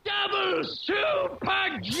the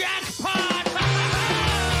Super Jackpot!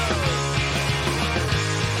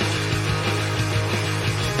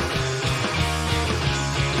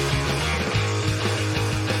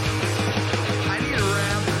 I need a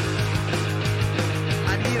ramp.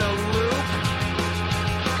 I need a loop.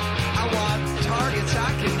 I want targets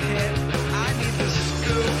I can hit. I need the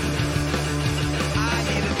scoop. I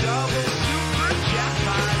need a double super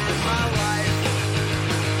jackpot in my life.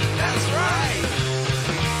 That's right.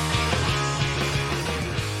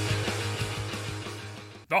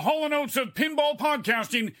 The Hall & Oates of Pinball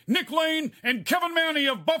Podcasting, Nick Lane and Kevin Manny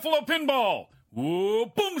of Buffalo Pinball. Whoa,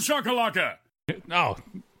 boom shakalaka. Oh,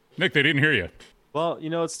 Nick, they didn't hear you. Well,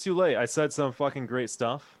 it's too late. I said some fucking great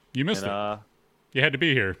stuff. You missed and, it. You had to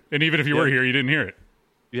be here. And even if you were here, you didn't hear it.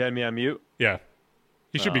 You had me on mute? Yeah.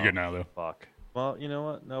 He should be good now, though. Fuck. Well, you know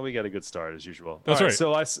what? No, we got a good start as usual. That's All right.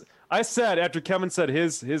 So I said, after Kevin said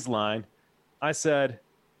his line, I said,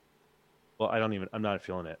 well, I'm not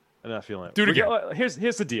feeling it. I'm not feeling it. Do it again.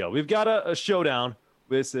 Here's the deal. We've got a showdown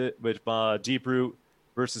with Deep Root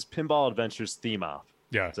versus Pinball Adventures theme off.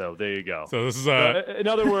 Yeah. So there you go. So this is in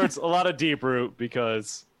other words, a lot of Deep Root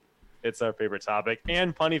because it's our favorite topic,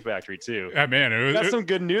 and Punny Factory too. Yeah, man. We got some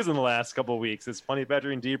good news in the last couple of weeks. It's Punny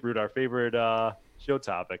Factory and Deep Root, our favorite show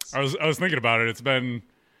topics. I was thinking about it. It's been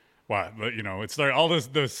what? It started all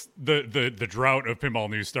the drought of pinball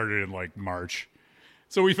news started in like March.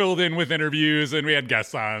 So we filled in with interviews and we had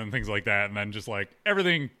guests on and things like that. And then just like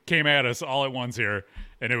everything came at us all at once here.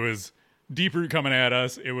 And it was Deep Root coming at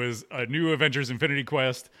us. It was a new Avengers Infinity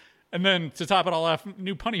Quest. And then to top it all off,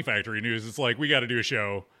 new Punny Factory news. It's like, we got to do a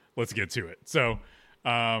show. Let's get to it. So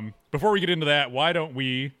before we get into that, why don't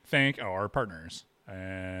we thank our partners?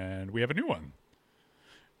 And we have a new one.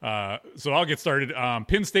 So I'll get started.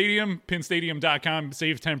 Pin Stadium, pinstadium.com.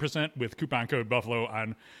 Save 10% with coupon code Buffalo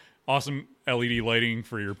on awesome LED lighting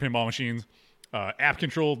for your pinball machines.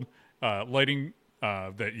 App-controlled lighting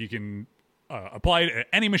that you can apply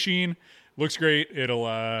to any machine. Looks great. It'll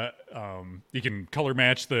you can color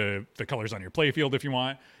match the colors on your playfield if you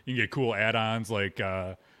want. You can get cool add-ons like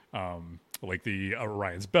the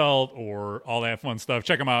Orion's Belt or all that fun stuff.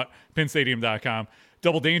 Check them out. Pinstadium.com.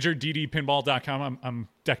 Double Danger, ddpinball.com. I'm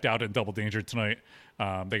decked out in Double Danger tonight.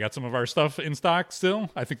 They got some of our stuff in stock still.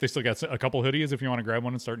 I think they still got a couple hoodies if you want to grab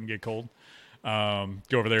one and start and get cold. Go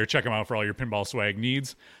over there, check them out for all your pinball swag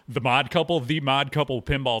needs. The Mod Couple,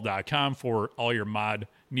 themodcouplepinball.com for all your mod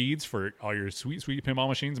needs for all your sweet, sweet pinball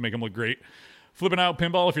machines. Make them look great. Flipping Out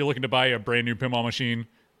Pinball, if you're looking to buy a brand new pinball machine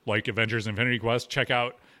like Avengers Infinity Quest, check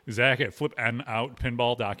out Zach at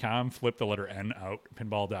flipnoutpinball.com. Flip the letter N out,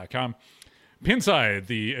 pinball.com. Pinside,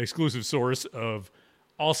 the exclusive source of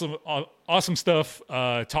awesome stuff,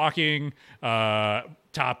 talking,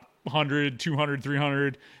 top 100, 200,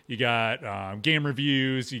 300. You got game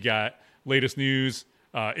reviews. You got latest news.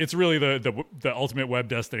 It's really the ultimate web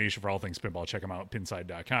destination for all things pinball. Check them out,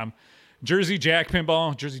 pinside.com. Jersey Jack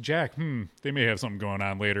Pinball. Jersey Jack, they may have something going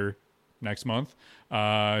on later next month.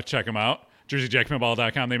 Check them out.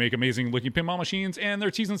 JerseyJackPinball.com. They make amazing looking pinball machines, and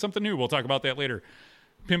they're teasing something new. We'll talk about that later.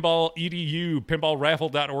 Pinball EDU,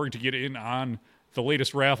 pinballraffle.org to get in on the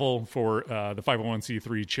latest raffle for the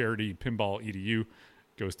 501c3 charity Pinball EDU.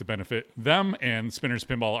 Goes to benefit them and Spinners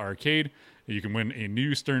Pinball Arcade. You can win a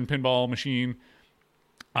new Stern pinball machine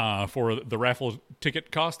for the raffle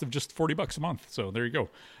ticket cost of just $40 a month. So there you go.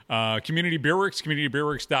 Community Beerworks,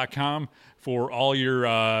 communitybeerworks.com for all your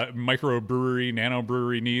microbrewery, nano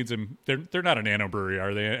brewery needs. And they're not a nano brewery,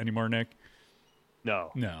 are they anymore, Nick?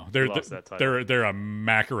 No, they're a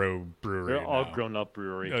macro brewery. They're all grown up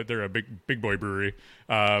brewery. They're a big boy brewery,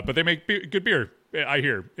 but they make good beer. I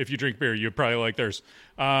hear if you drink beer, you probably like theirs.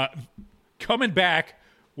 Coming back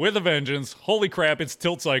with a vengeance. Holy crap! It's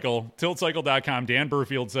Tilt Cycle. TiltCycle.com. Dan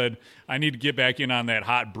Burfield said, "I need to get back in on that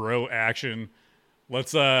hot bro action.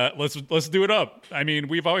 Let's do it up." I mean,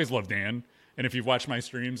 we've always loved Dan. And if you've watched my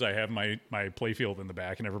streams, I have my playfield in the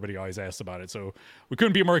back, and everybody always asks about it. So we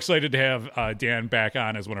couldn't be more excited to have Dan back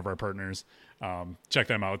on as one of our partners. Check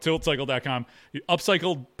them out. TiltCycle.com.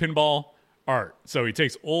 Upcycled pinball art. So he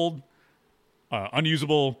takes old,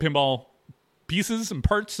 unusable pinball pieces and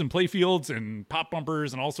parts and playfields and pop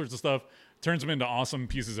bumpers and all sorts of stuff, turns them into awesome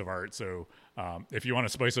pieces of art. So if you want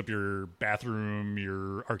to spice up your bathroom,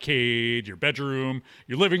 your arcade, your bedroom,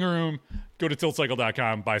 your living room, go to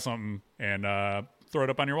tiltcycle.com, buy something, and throw it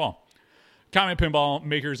up on your wall. Comet Pinball,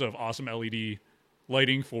 makers of awesome LED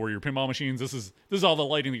lighting for your pinball machines. This is all the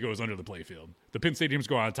lighting that goes under the playfield. The pin stadiums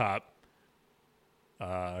go on top.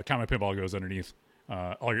 Comet Pinball goes underneath.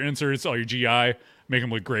 All your inserts, all your GI, make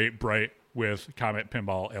them look great, bright with Comet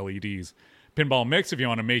Pinball LEDs. Pinball Mix, if you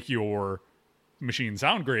want to make your machine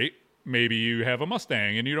sound great, maybe you have a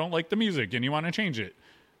Mustang and you don't like the music and you want to change it.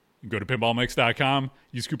 Go to pinballmix.com,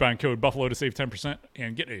 use coupon code Buffalo to save 10%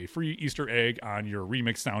 and get a free Easter egg on your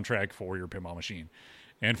remix soundtrack for your pinball machine.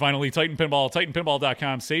 And finally, Titan Pinball,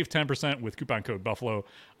 titanpinball.com, save 10% with coupon code Buffalo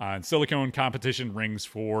on silicone competition rings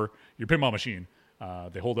for your pinball machine.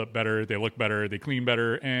 They hold up better, they look better, they clean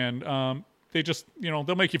better, and they just,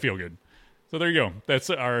 they'll make you feel good. So there you go.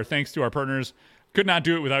 That's our thanks to our partners. Could not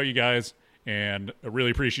do it without you guys, and I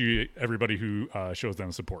really appreciate everybody who shows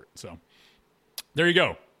them support. So there you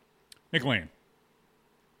go. Nick Lane,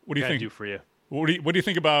 what do you think? Do for you? What do you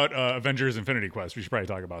think about Avengers Infinity Quest? We should probably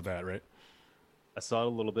talk about that, right? I saw it a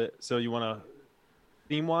little bit. So you want to,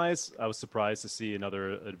 theme-wise, I was surprised to see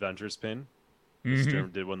another Avengers pin. Sturm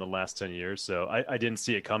did one the last 10 years, so I didn't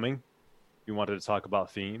see it coming. We wanted to talk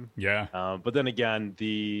about theme. Yeah. But then again,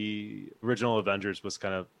 the original Avengers was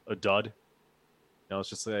kind of a dud. It's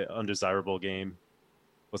just an undesirable game.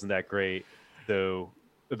 Wasn't that great. Though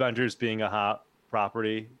Avengers being a hot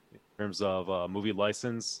property in terms of movie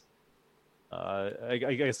license,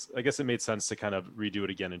 I guess it made sense to kind of redo it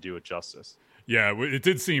again and do it justice. Yeah, it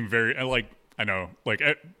did seem very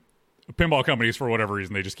pinball companies, for whatever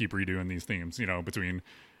reason, they just keep redoing these themes, between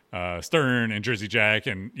Stern and Jersey Jack,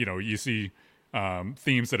 and you see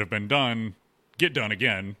themes that have been done get done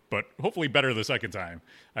again, but hopefully better the second time.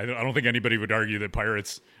 I don't think anybody would argue that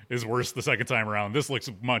Pirates is worse the second time around. This looks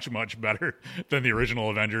much, much better than the original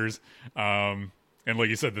Avengers. And like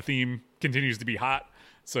you said, the theme continues to be hot.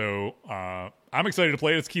 So I'm excited to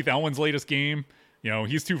play it. It's Keith Elwin's latest game.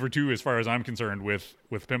 He's 2 for 2 as far as I'm concerned with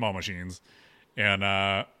pinball machines. And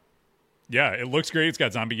yeah, it looks great. It's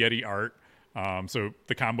got Zombie Yeti art. So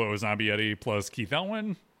the combo of Zombie Yeti plus Keith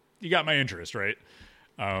Elwin, you got my interest, right?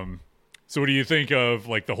 So what do you think of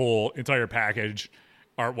like the whole entire package,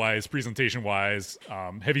 art-wise, presentation-wise?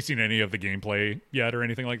 Have you seen any of the gameplay yet or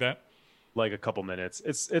anything like that? Like a couple minutes.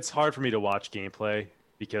 It's hard for me to watch gameplay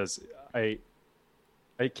because I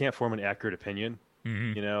can't form an accurate opinion,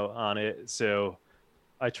 on it. So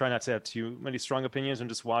I try not to have too many strong opinions. I'm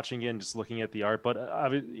just watching it and just looking at the art, but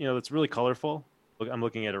it's really colorful. Look, I'm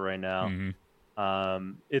looking at it right now.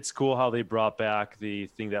 It's cool how they brought back the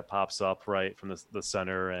thing that pops up right from the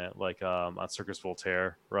center and on Circus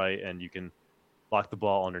Voltaire, right? And you can lock the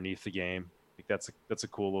ball underneath the game. I think that's a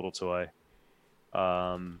cool little toy.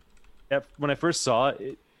 When I first saw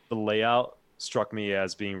it, the layout struck me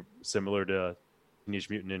as being similar to Teenage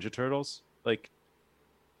Mutant Ninja Turtles, like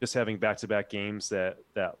just having back-to-back games that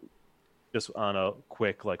just on a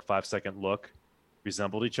quick 5-second look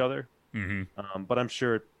resembled each other. But I'm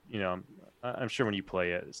sure when you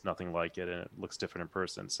play it, it's nothing like it, and it looks different in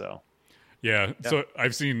person. So yeah. So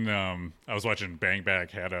I've seen I was watching Bang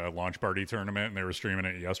Back had a launch party tournament, and they were streaming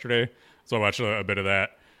it yesterday, so I watched a bit of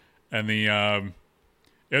that. And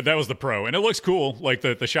that was the pro, and it looks cool. Like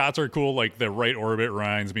the shots are cool. Like the right orbit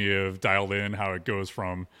reminds me of Dialed In, how it goes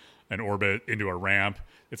from an orbit into a ramp.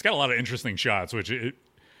 It's got a lot of interesting shots, which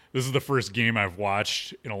this is the first game I've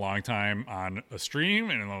watched in a long time on a stream,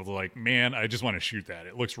 and I was like, man, I just want to shoot that.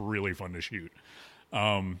 It looks really fun to shoot.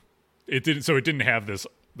 It didn't have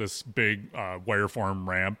this big wireform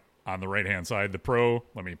ramp on the right-hand side. The Pro,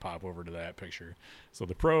 let me pop over to that picture. So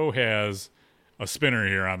the Pro has a spinner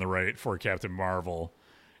here on the right for Captain Marvel,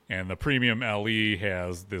 and the Premium LE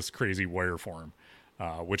has this crazy wireform,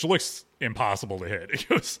 which looks impossible to hit. It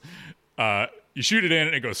goes, you shoot it in,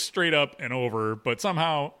 and it goes straight up and over, but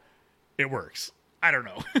somehow it works. I don't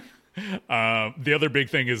know. The other big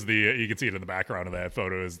thing is you can see it in the background of that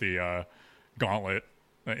photo, is the Gauntlet.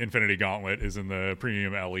 Infinity Gauntlet is in the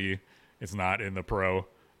Premium LE. It's not in the Pro.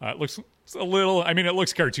 It looks a little, it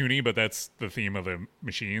looks cartoony, but that's the theme of the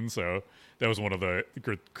machine. So that was one of the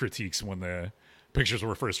critiques when the pictures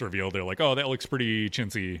were first revealed. They're like, oh, that looks pretty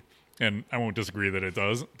chintzy. And I won't disagree that it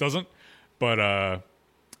doesn't. But,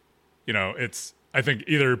 I think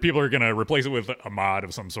either people are going to replace it with a mod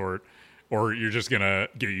of some sort, or you're just going to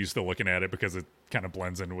get used to looking at it because it kind of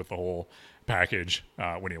blends in with the whole package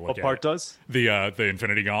when you look at it. What part does? The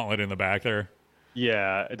Infinity Gauntlet in the back there.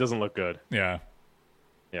 Yeah, it doesn't look good. Yeah.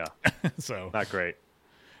 Yeah. So not great.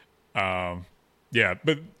 Yeah,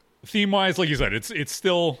 but theme-wise, like you said, it's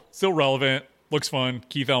still relevant. Looks fun.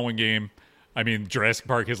 Keith Elwin game. Jurassic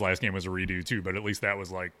Park, his last game was a redo too, but at least that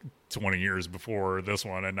was 20 years before this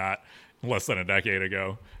one and not less than a decade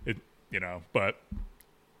ago. But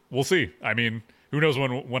we'll see. Who knows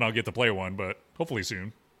when I'll get to play one, but hopefully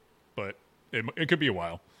soon. But it could be a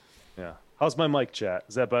while. Yeah. How's my mic, chat?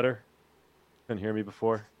 Is that better? Couldn't hear me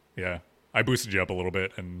before? Yeah. I boosted you up a little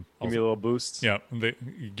bit. And give me a little boost? Yeah.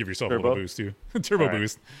 You give yourself Turbo? a little boost too. Turbo right.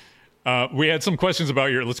 boost. We had some questions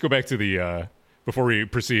about let's go back to the before we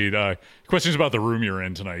proceed, questions about the room you're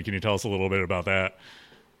in tonight. Can you tell us a little bit about that?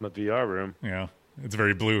 My VR room. Yeah, it's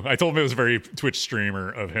very blue. I told him it was very Twitch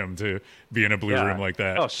streamer of him to be in a blue room like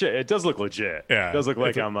that. Oh shit, it does look legit. Yeah, it does look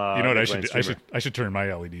like I'm. You know what I playing should do? streamer. I should turn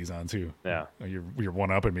my LEDs on too. Yeah, you're one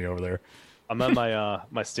upping me over there. I'm at my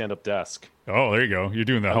my stand up desk. Oh, there you go. You're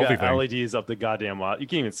doing the I've healthy got thing. LEDs up the goddamn wall. You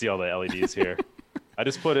can't even see all the LEDs here. I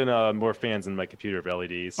just put in more fans in my computer of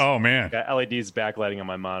LEDs. Oh man, got LEDs backlighting on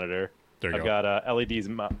my monitor. There you I've go. got LEDs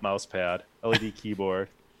mouse pad, LED keyboard,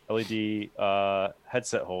 LED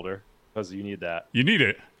headset holder because you need that. you need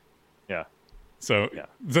it. Yeah, So, Yeah.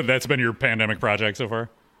 so that's been your pandemic project so far.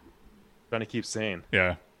 trying to keep sane.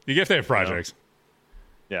 Yeah, you have to have projects.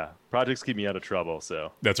 Yeah, projects keep me out of trouble.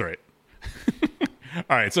 So That's right.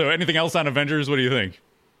 All right. So, anything else on Avengers? What do you think?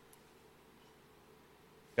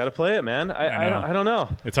 got to play it, man. I don't know.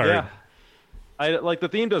 It's hard. Yeah. I like the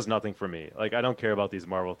theme does nothing for me. Like I don't care about these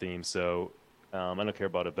Marvel themes, so I don't care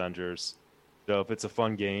about Avengers. So if it's a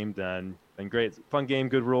fun game, then great. Fun game,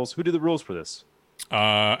 good rules. Who did the rules for this?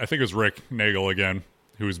 I think it was Rick Nagel again,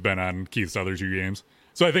 who's been on Keith's other two games.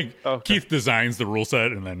 So I think Okay. Keith designs the rule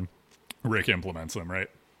set and then Rick implements them, right?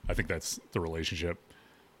 I think that's the relationship.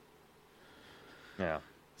 Yeah.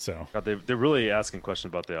 So God, they're really asking questions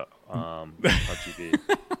about the RGB.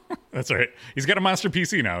 that's right. He's got a monster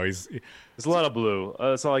PC now. He's There's a lot of blue.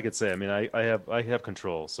 That's all I could say. I mean, I have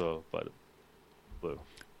control, so but blue.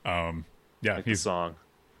 yeah. Like the He's song.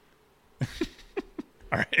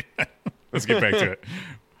 all right. Let's get back to it.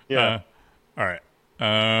 Yeah. All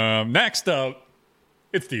right. Next up,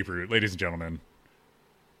 it's Deeproot, ladies and gentlemen.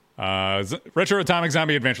 Retro Atomic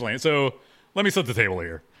Zombie Adventureland. So let me set the table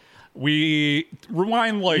here. We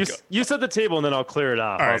rewind like You set the table, and then I'll clear it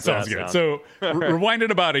out. all right, How's that sounds good. sound? So rewind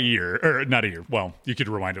it about a year, or not a year. Well, you could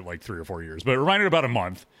rewind it like 3 or 4 years, but rewind it about a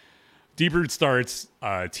month. Deeproot starts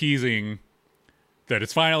teasing that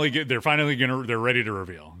it's finally they're ready to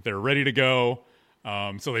reveal. They're ready to go.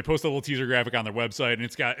 So they post a little teaser graphic on their website, and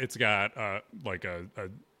it's got like a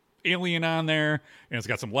alien on there, and it's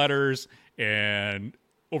got some letters. And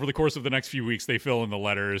over the course of the next few weeks, they fill in the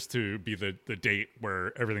letters to be the date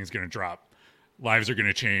where everything's going to drop. Lives are going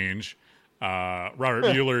to change.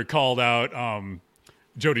 Robert Mueller called out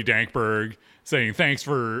Jody Dankberg, saying thanks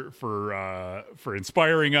for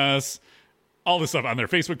inspiring us. All this stuff on their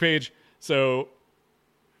Facebook page. So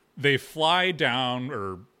they fly down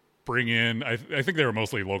or bring in. I think they were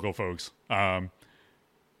mostly local folks.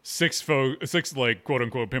 Six like quote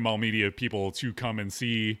unquote pinball media people to come and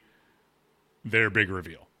see their big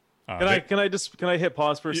reveal. Can I hit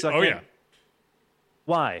pause for a second? Oh yeah.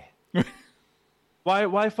 Why?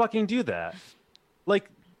 Why fucking do that? Like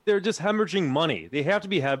they're just hemorrhaging money. They have to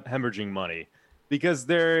be hemorrhaging money because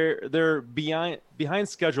they're behind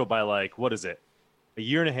schedule by like what is it? A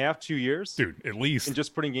year and a half, 2 years? Dude, at least. And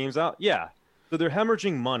just putting games out? Yeah. So they're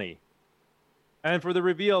hemorraging money. And for the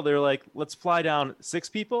reveal, they're like, let's fly down 6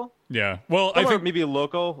 people. Yeah. Well, Some I are think maybe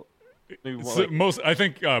local. Maybe so like, most of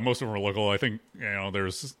them were local. I think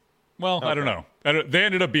there's. Well, I don't know. They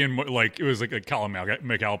ended up being like it was like Colin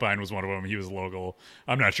McAlpine was one of them. He was local.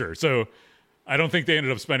 I'm not sure. So I don't think they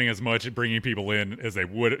ended up spending as much bringing people in as they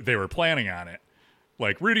were planning on it.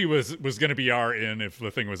 Like Rudy was going to be our in if the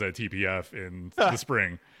thing was at TPF in the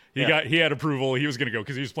spring. He had approval. He was going to go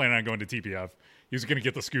because he was planning on going to TPF. He was going to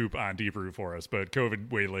get the scoop on Deeproot for us, but COVID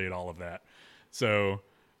waylaid all of that. So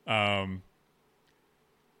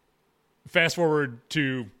fast forward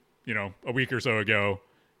to a week or so ago,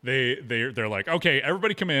 they're like, okay,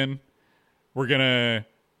 everybody come in. We're gonna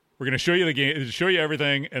show you the game, show you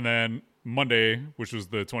everything, and then Monday, which was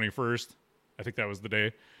the 21st, I think that was the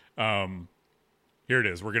day. Here it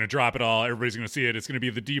is. We're gonna drop it all. Everybody's gonna see it. It's gonna be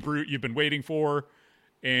the Deeproot you've been waiting for.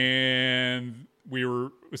 And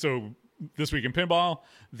this week in pinball,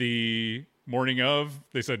 the morning of,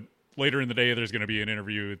 they said later in the day there's going to be an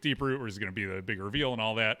interview with Deeproot where it's going to be the big reveal and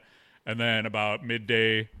all that. And then about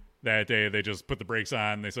midday that day, they just put the brakes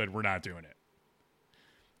on. They said, we're not doing it.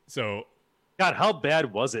 So, God, how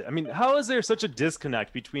bad was it? I mean, how is there such a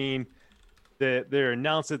disconnect between they're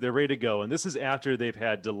announced that they're ready to go, and this is after they've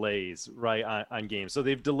had delays, right, on games. So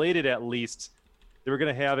they've delayed it at least. They were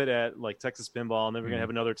going to have it at like Texas Pinball, and then we're going to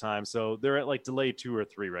have another time. So they're at like delay 2 or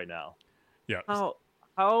 3 right now. yeah.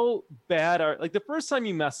 How bad are like the first time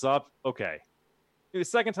you mess up? Okay, the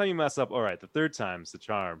second time you mess up, all right. The third time's the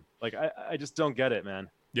charm. Like I just don't get it, man.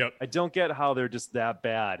 Yep. I don't get how they're just that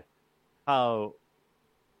bad. How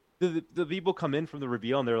the people come in from the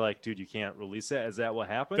reveal and they're like, dude, you can't release it. Is that what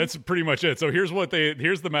happened? That's pretty much it. So here's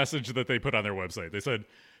the message that they put on their website. They said,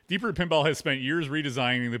 Deeproot Pinball has spent years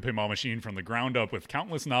redesigning the pinball machine from the ground up with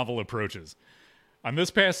countless novel approaches. On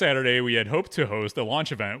this past Saturday, we had hoped to host a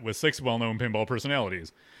launch event with 6 well-known pinball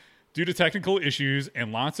personalities. Due to technical issues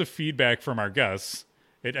and lots of feedback from our guests,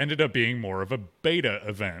 it ended up being more of a beta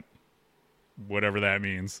event. Whatever that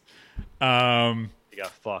means. You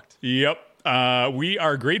got fucked. Yep. We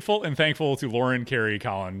are grateful and thankful to Lauren, Carrie,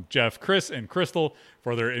 Colin, Jeff, Chris, and Crystal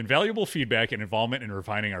for their invaluable feedback and involvement in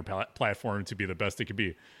refining our platform to be the best it could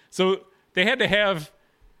be. So they had to have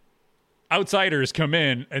outsiders come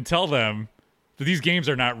in and tell them that these games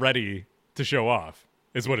are not ready to show off,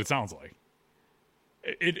 is what it sounds like.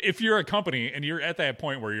 If you're a company and you're at that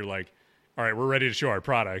point where you're like, all right, we're ready to show our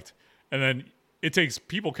product, and then it takes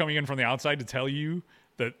people coming in from the outside to tell you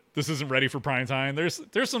that this isn't ready for prime time, there's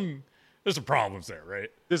some problems there, right?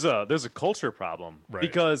 There's a culture problem, right?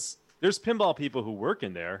 Because there's pinball people who work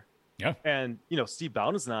in there. Yeah. And, Steve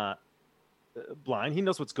Bowden is not blind. He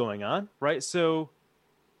knows what's going on, right? So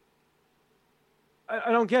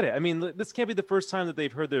I don't get it. I mean, this can't be the first time that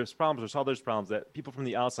they've heard there's problems or saw there's problems that people from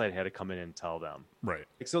the outside had to come in and tell them. Right.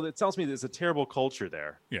 So it tells me there's a terrible culture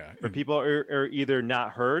there. Yeah. Where people are either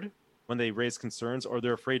not heard when they raise concerns or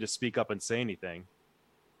they're afraid to speak up and say anything.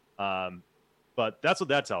 But that's what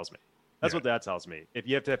that tells me. That's what that tells me. If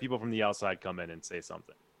you have to have people from the outside come in and say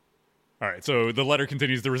something. All right, so the letter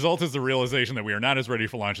continues. The result is the realization that we are not as ready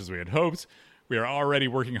for launch as we had hoped. We are already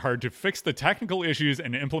working hard to fix the technical issues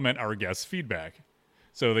and implement our guests' feedback.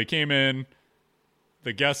 So they came in,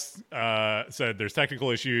 the guests said there's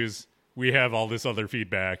technical issues, we have all this other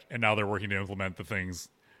feedback, and now they're working to implement the things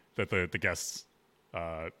that the guests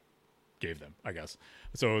gave them, I guess.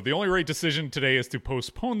 So the only right decision today is to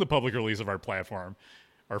postpone the public release of our platform.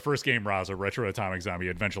 Our first game, Raza, Retro Atomic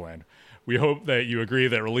Zombie Adventureland. We hope that you agree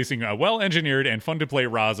that releasing a well-engineered and fun-to-play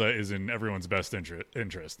Raza is in everyone's best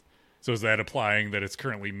interest. So is that implying that it's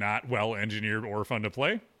currently not well-engineered or fun to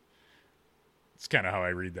play? It's kind of how I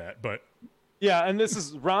read that, but... Yeah, and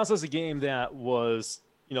Raza's a game that was,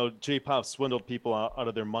 J-Pop swindled people out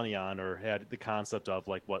of their money on, or had the concept of,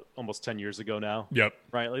 almost 10 years ago now? Yep.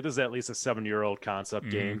 Right? This is at least a 7-year-old concept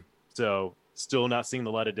game. So still not seeing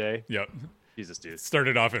the light of day. Yep. Jesus, dude.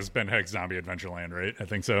 Started off as Ben Heck's Zombie Adventureland, right? I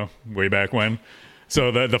think so. Way back when.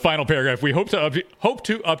 So the final paragraph, we hope to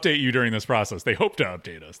update you during this process. They hope to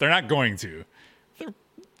update us. They're not going to.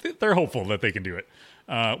 They're hopeful that they can do it.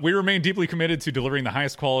 We remain deeply committed to delivering the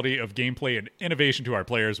highest quality of gameplay and innovation to our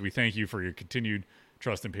players. We thank you for your continued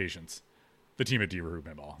trust and patience. The team at D-Root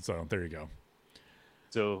Pinball. So there you go.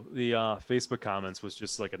 So the Facebook comments was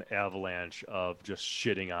just like an avalanche of just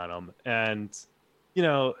shitting on them. And,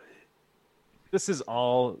 this is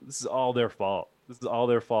all their fault. This is all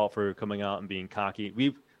their fault for coming out and being cocky.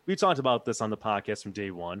 We've talked about this on the podcast from day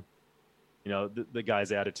one. The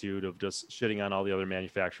guy's attitude of just shitting on all the other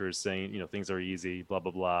manufacturers, saying, things are easy, blah,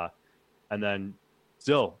 blah, blah. And then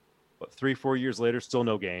still, 3-4 years later, still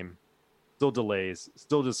no game, still delays,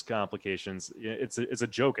 still just complications. It's a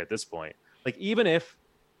joke at this point. Like, even if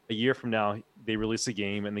a year from now they release a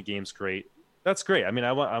game and the game's great, that's great. I mean,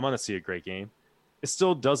 I want to see a great game. It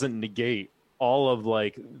still doesn't negate all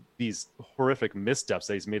of these horrific missteps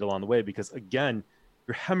that he's made along the way, because again,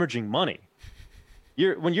 you're hemorrhaging money.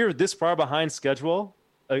 When you're this far behind schedule,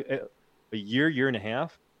 a year and a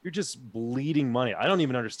half, you're just bleeding money. I don't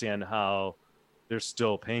even understand how they're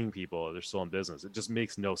still paying people. They're still in business. It just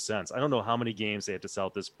makes no sense. I don't know how many games they have to sell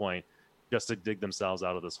at this point just to dig themselves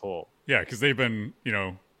out of this hole. Yeah, because they've been,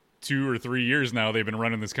 2 or 3 years now, they've been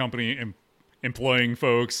running this company and employing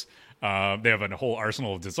folks. They have a whole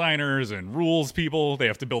arsenal of designers and rules people. They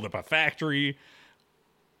have to build up a factory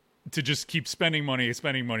to just keep spending money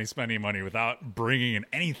without bringing in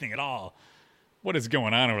anything at all. What is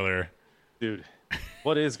going on over there? Dude,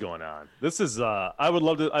 what is going on? This is, I would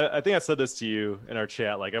love to, I think I said this to you in our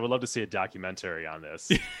chat. I would love to see a documentary on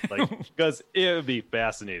this. Because it would be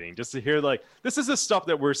fascinating just to hear, this is the stuff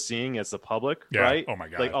that we're seeing as the public, right? Oh my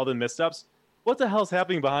God. All the missteps. What the hell's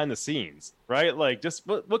happening behind the scenes, right? Just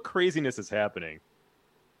what craziness is happening?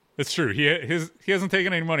 It's true. He hasn't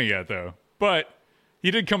taken any money yet, though. But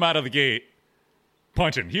he did come out of the gate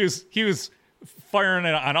punching. He was firing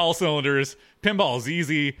it on all cylinders. Pinball is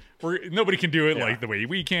easy. Nobody can do it the way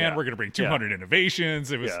we can. We're going to bring 200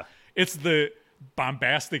 innovations. It's the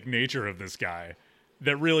bombastic nature of this guy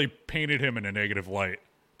that really painted him in a negative light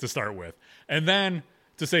to start with. And then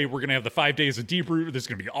to say we're going to have the 5 days of Deep Root. There's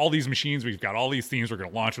going to be all these machines. We've got all these themes. We're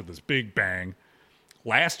going to launch with this big bang.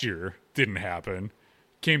 Last year didn't happen.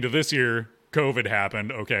 Came to this year, COVID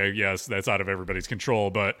happened. Okay, yes, that's out of everybody's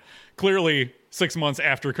control. But clearly 6 months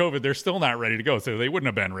after COVID, they're still not ready to go. So they wouldn't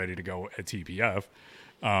have been ready to go at TPF.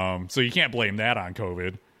 So you can't blame that on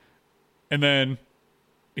COVID. And then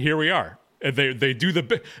here we are. And they do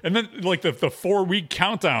and then like the 4-week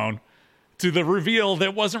countdown to the reveal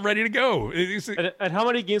that wasn't ready to go. And how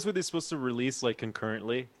many games were they supposed to release like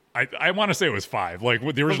concurrently? I want to say it was 5. Like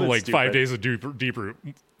the original like 5 days of Deeproot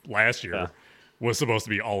last year was supposed to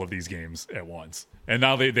be all of these games at once, and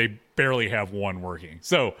now they barely have one working.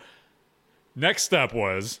 So next step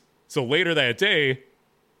was later that day,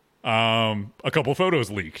 a couple photos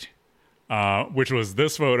leaked, which was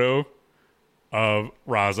this photo of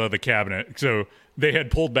Raza, the cabinet. So they had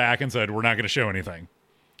pulled back and said, we're not going to show anything.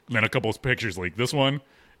 And then a couple of pictures leaked, this one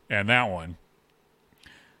and that one.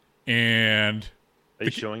 And are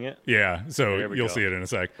you showing it? Yeah. So you'll see it in a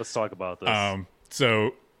sec. Let's talk about this.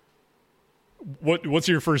 So what's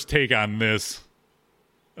your first take on this?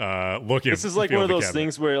 This is like one of those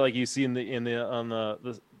things where like you see on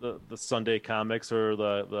the Sunday comics or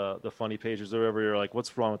the funny pages or whatever, you're like,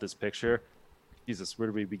 what's wrong with this picture? Jesus, where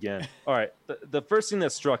do we begin? All right, the first thing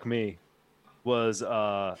that struck me was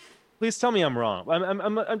please tell me I'm wrong.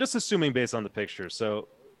 I'm just assuming based on the picture, so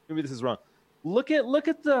maybe this is wrong. Look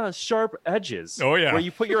at the sharp edges. Oh yeah, where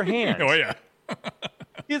you put your hand. Oh yeah.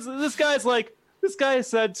 This guy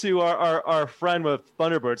said to our friend with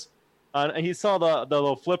Thunderbirds. And he saw the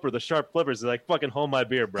little flipper, the sharp flippers. He's like, fucking hold my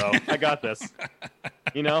beer, bro. I got this.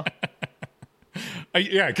 You know?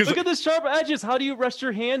 Because look at the sharp edges. How do you rest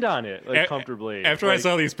your hand on it comfortably? After I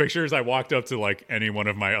saw these pictures, I walked up to like any one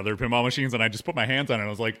of my other pinball machines and I just put my hands on it. And I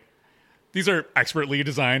was like, these are expertly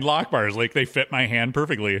designed lock bars. Like they fit my hand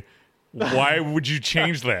perfectly. Why would you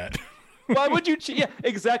change that? Why would you? Yeah,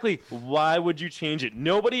 exactly. Why would you change it?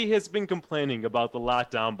 Nobody has been complaining about the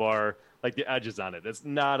lockdown bar. Like the edges on it. That's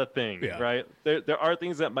not a thing, right? There are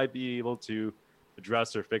things that might be able to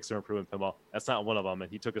address or fix or improve in pinball. That's not one of them,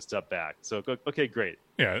 and he took a step back. So, okay, great.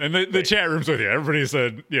 Yeah, and the chat room's with you. Everybody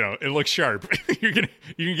said, it looks sharp. you can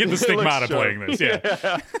get the stigmata playing this.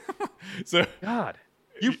 Yeah. So, God,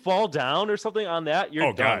 you fall down or something on that,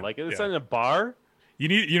 you're done. God. Like it's in a bar.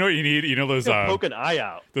 You know what you need? Those poke an eye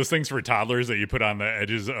out. Those things for toddlers that you put on the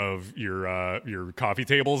edges of your coffee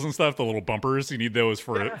tables and stuff, the little bumpers. You need those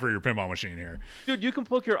for your pinball machine here. Dude, you can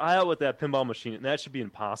poke your eye out with that pinball machine, and that should be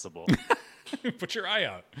impossible. Put your eye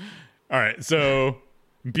out. All right, so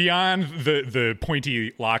beyond the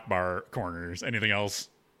pointy lock bar corners, anything else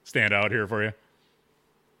stand out here for you?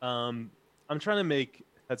 I'm trying to make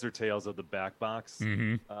heads or tails of the back box.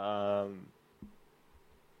 Mm-hmm.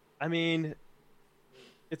 I mean,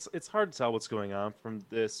 it's hard to tell what's going on from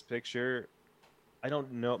this picture. I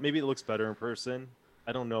don't know. Maybe it looks better in person.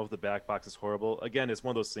 I don't know if the back box is horrible. Again, it's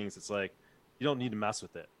one of those things. It's like you don't need to mess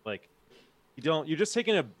with it. Like you're just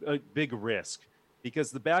taking a big risk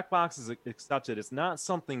because the back box is accepted. It's not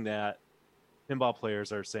something that pinball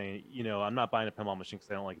players are saying, I'm not buying a pinball machine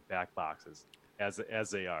because I don't like back boxes as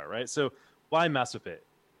they are, right? So why mess with it?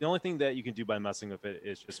 The only thing that you can do by messing with it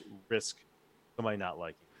is just risk somebody not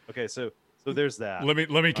liking it. Okay, so there's that. Let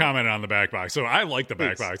me comment on the back box. So I like the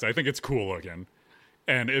back Please. box. I think it's cool looking.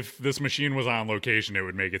 And if this machine was on location, it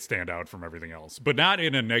would make it stand out from everything else. But not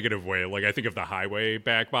in a negative way. Like I think of the Highway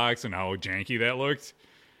back box and how janky that looked.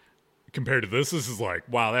 Compared to this is like,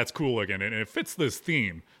 wow, that's cool looking. And it fits this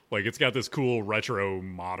theme. Like it's got this cool retro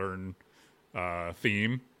modern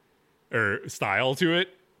theme or style to it.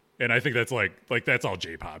 And I think that's like that's all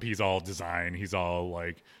J-pop. He's all design. He's all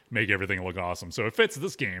like make everything look awesome. So it fits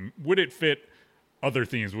this game. Would it fit other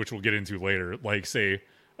themes, which we'll get into later? Like say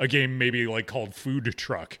a game maybe like called Food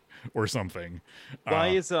Truck or something. Why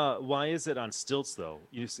is it on stilts though?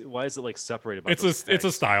 Why is it like separated? By it's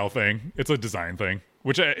a style thing. It's a design thing.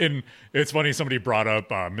 Which it's funny. Somebody brought up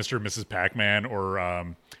Mr. and Mrs. Pac-Man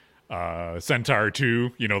or Centaur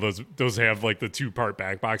 2, those have like the 2-part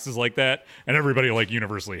back boxes like that, and everybody like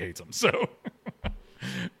universally hates them. So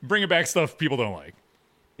bringing back stuff people don't like.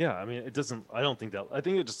 Yeah, I mean it doesn't. I don't think that. I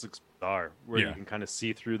think it just looks bizarre where you can kind of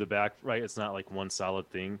see through the back. Right, it's not like one solid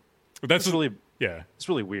thing. But that's really yeah. It's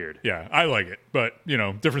really weird. Yeah, I like it, but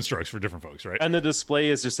different strokes for different folks, right? And the display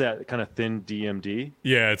is just that kind of thin DMD.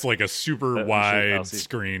 Yeah, it's like a super wide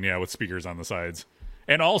screen, with speakers on the sides,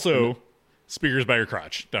 and also. Speakers by your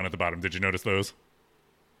crotch down at the bottom. Did you notice those?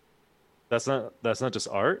 That's not just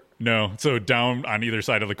art? No. So down on either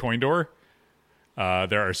side of the coin door,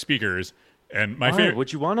 there are speakers. And my favorite.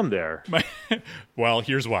 Would you want them there? Well,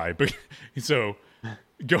 here's why. So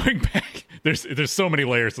going back, there's so many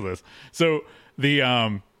layers to this. So the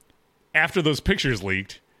after those pictures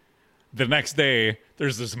leaked, the next day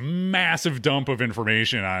there's this massive dump of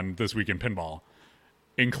information on This Week in Pinball,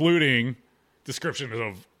 including descriptions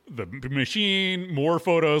of the machine, more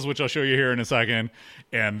photos, which I'll show you here in a second.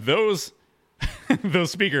 And those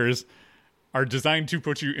speakers are designed to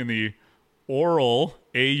put you in the oral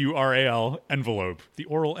AURAL envelope, the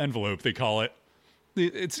oral envelope they call it.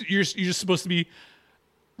 You're just supposed to be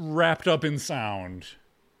wrapped up in sound.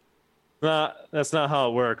 That's not how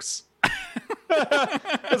it works.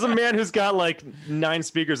 As a man who's got like 9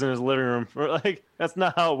 speakers in his living room, like that's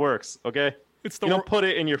not how it works. Okay, It's you don't put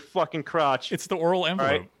it in your fucking crotch. It's the oral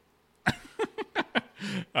envelope. Right?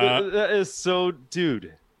 That is so,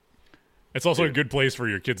 dude. It's also a good place for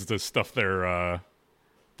your kids to stuff their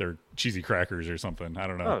cheesy crackers or something. I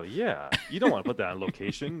don't know. Oh yeah, you don't want to put that on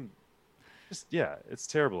location. It's a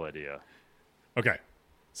terrible idea. Okay,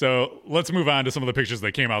 so let's move on to some of the pictures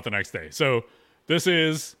that came out the next day. So this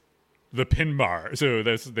is the pin bar. So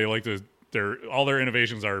they like to all their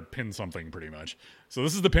innovations are pin something pretty much. So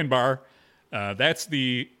this is the pin bar. That's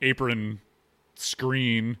the apron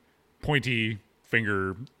screen pointy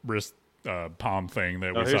finger wrist palm thing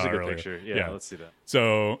that we here's saw a good earlier. picture. Yeah, let's see that.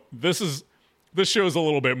 So this shows a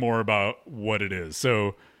little bit more about what it is.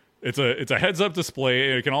 So it's a heads up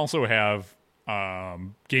display. It can also have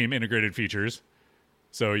game integrated features.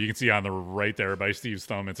 So you can see on the right there by Steve's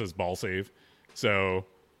thumb, it says ball save. So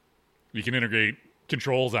you can integrate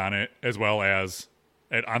controls on it, as well as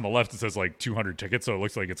on the left it says like 200 tickets. So it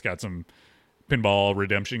looks like it's got some pinball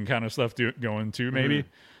redemption kind of stuff going too, maybe.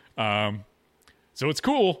 So it's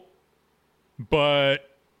cool,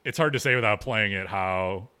 but it's hard to say without playing it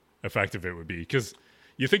how effective it would be. Because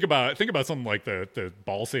you think about something like the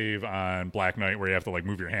ball save on Black Knight, where you have to like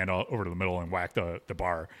move your hand over to the middle and whack the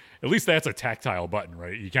bar. At least that's a tactile button,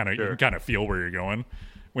 right? You can kind of feel where you're going.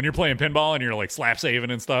 When you're playing pinball and you're like slap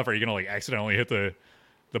saving and stuff, are you gonna like accidentally hit the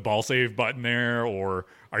ball save button there, or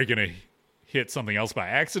are you gonna hit something else by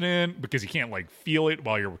accident because you can't like feel it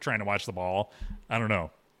while you're trying to watch the ball? I don't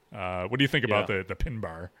know. What do you think about the pin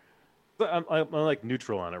bar? But I'm like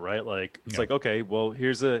neutral on it, right? Like it's like, okay, well,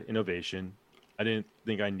 here's an innovation. I didn't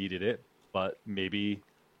think I needed it, but maybe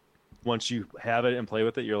once you have it and play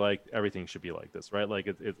with it, you're like, everything should be like this, right? Like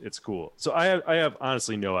it's cool. So I have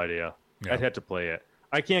honestly no idea. Yeah. I'd have to play it.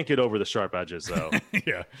 I can't get over the sharp edges though.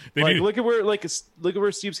 Yeah, look at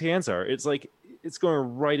where Steve's hands are. It's like it's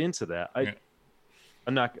going right into that.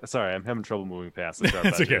 I'm not sorry. I'm having trouble moving past the sharp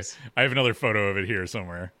edges. Okay. I have another photo of it here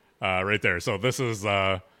somewhere, right there. So this is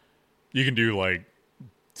you can do like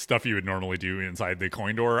stuff you would normally do inside the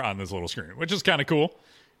coin door on this little screen, which is kind of cool.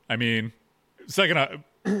 I mean,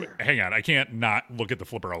 hang on, I can't not look at the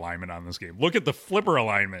flipper alignment on this game. Look at the flipper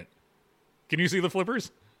alignment. Can you see the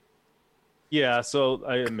flippers? Yeah, so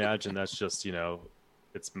I imagine that's just,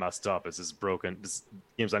 it's messed up. It's just broken. This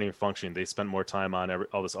game's not even functioning. They spent more time on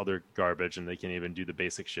all this other garbage, and they can't even do the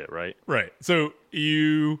basic shit, right? Right. So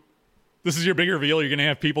this is your big reveal. You're going to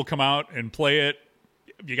have people come out and play it.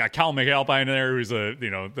 You got Cal McAlpine there, who's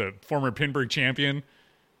the former Pinburg champion,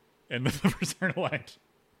 and the flippers aren't aligned.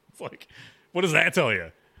 It's like, what does that tell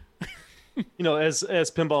you? As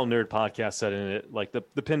Pinball Nerd Podcast said in it, like the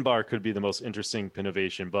pin bar could be the most interesting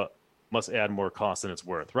innovation, but must add more cost than it's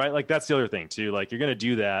worth, right? Like that's the other thing too. Like you're going to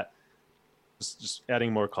do that, just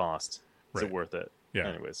adding more cost. Is it worth it? Yeah.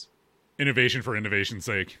 Anyways, innovation for innovation's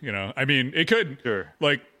sake. I mean, it could. Sure.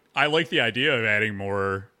 Like I like the idea of adding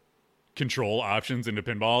more control options into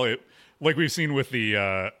pinball. Like we've seen with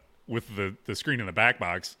the screen in the back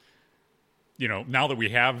box. Now that we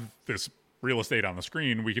have this real estate on the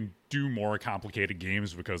screen, we can do more complicated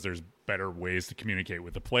games because there's better ways to communicate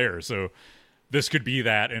with the player. So this could be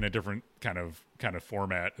that in a different kind of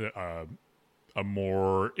format, a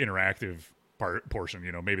more interactive portion.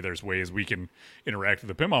 Maybe there's ways we can interact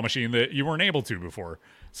with the pinball machine that you weren't able to before.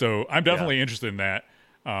 So I'm definitely interested in that.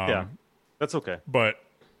 Yeah, that's okay. But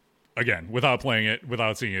again, without playing it,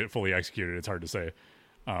 without seeing it fully executed, it's hard to say.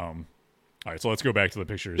 All right, so let's go back to the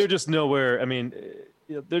pictures. They're just nowhere. I mean,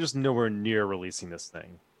 they're just nowhere near releasing this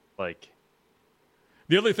thing. Like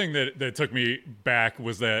the other thing that took me back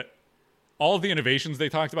was that all of the innovations they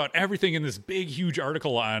talked about, everything in this big, huge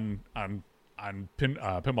article on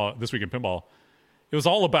pinball this week in pinball, it was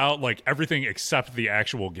all about like everything except the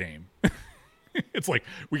actual game. It's like,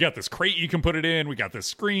 we got this crate you can put it in, we got this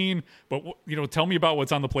screen, but tell me about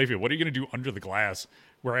what's on the playfield. What are you going to do under the glass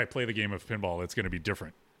where I play the game of pinball that's going to be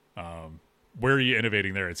different? Where are you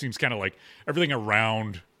innovating there? It seems kind of like everything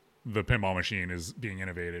around the pinball machine is being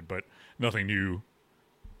innovated, but nothing new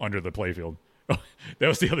under the playfield. That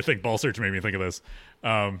was the other thing. Ball Search made me think of this.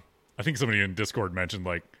 I think somebody in Discord mentioned,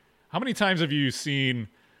 like, how many times have you seen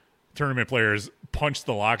tournament players punch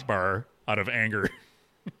the lock bar out of anger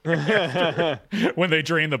when they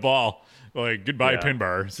drain the ball? Like, goodbye, pin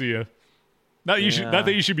bar. See ya. Not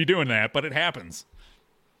that you should be doing that, but it happens.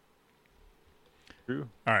 True.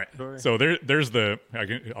 All right. Sorry. So there's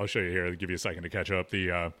I'll show you here. I'll give you a second to catch up.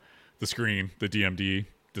 The screen, the DMD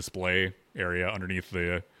display area underneath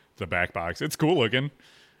the back box. It's cool looking.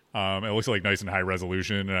 It looks like nice and high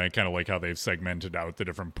resolution, and I kind of like how they've segmented out the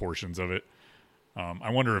different portions of it.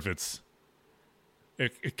 I wonder if it's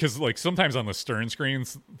because like sometimes on the stern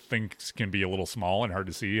screens things can be a little small and hard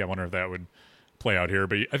to see. I wonder if that would play out here,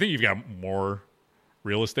 but I think you've got more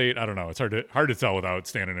real estate. I don't know. It's hard to tell without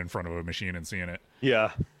standing in front of a machine and seeing it.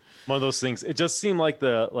 Yeah, one of those things. It just seemed like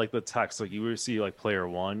the text, like you would see like player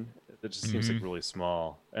one. It just seems like really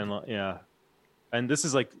small, and yeah, and this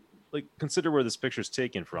is like consider where this picture's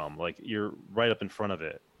taken from. Like you're right up in front of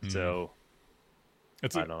it, so I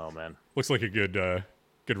don't know, man. Looks like a good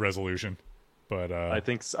resolution, but I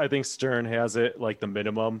think Stern has it like the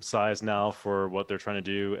minimum size now for what they're trying to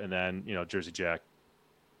do, and then Jersey Jack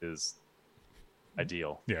is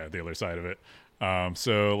ideal. Yeah, the other side of it.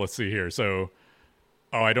 So let's see here. So,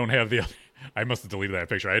 I don't have the other. I must have deleted that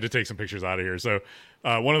picture. I had to take some pictures out of here. So,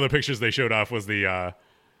 one of the pictures they showed off was the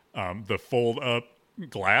fold up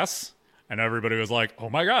glass, and everybody was like, "Oh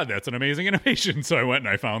my god, that's an amazing innovation!" So I went and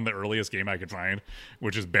I found the earliest game I could find,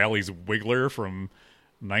 which is Bally's Wiggler from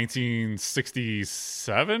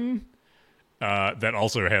 1967. That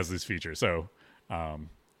also has this feature. So,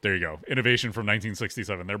 there you go, innovation from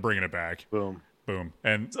 1967. They're bringing it back. Boom. Boom.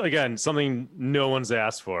 And again, something no one's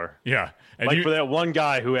asked for. Yeah. And like for that one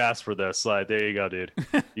guy who asked for this, like, there you go, dude.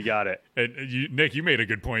 You got it. And Nick, you made a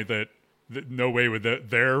good point that no way with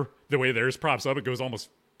the way theirs props up, it goes almost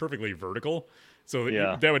perfectly vertical. So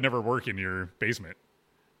that would never work in your basement.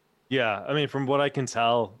 Yeah. I mean, from what I can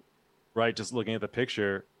tell, right, just looking at the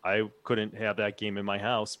picture, I couldn't have that game in my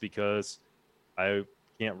house because I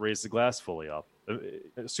can't raise the glass fully up.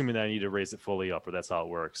 Assuming that I need to raise it fully up, or that's how it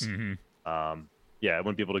works. Yeah, I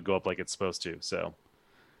wouldn't be able to go up like it's supposed to. So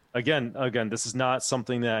again, this is not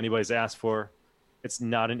something that anybody's asked for. It's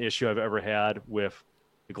not an issue I've ever had with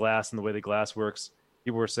the glass and the way the glass works.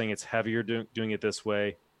 People were saying it's heavier doing it this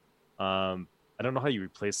way. I don't know how you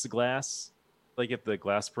replace the glass, like if the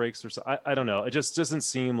glass breaks or so. I don't know. It just doesn't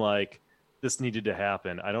seem like this needed to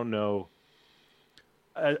happen. I don't know.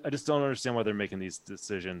 I just don't understand why they're making these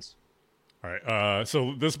decisions. All right,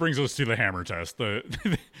 so this brings us to the hammer test. This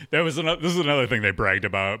is another thing they bragged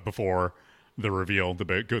about before the reveal,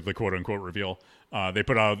 the quote unquote reveal. They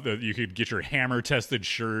put out that you could get your hammer tested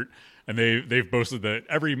shirt, and they've boasted that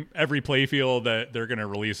every playfield that they're going to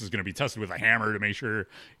release is going to be tested with a hammer to make sure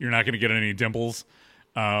you're not going to get any dimples.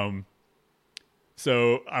 So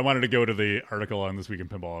I wanted to go to the article on This Week in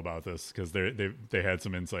Pinball about this because they had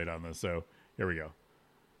some insight on this. So here we go.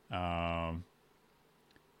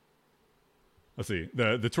 Let's see.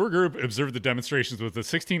 The tour group observed the demonstrations with the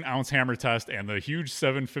 16-ounce hammer test and the huge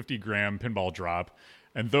 750-gram pinball drop,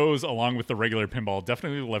 and those, along with the regular pinball,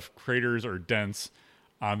 definitely left craters or dents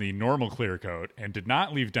on the normal clear coat and did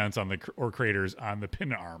not leave dents or craters on the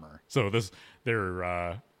pin armor. So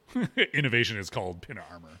their innovation is called pin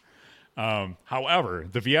armor. However,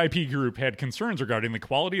 the VIP group had concerns regarding the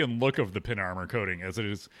quality and look of the pin armor coating, as it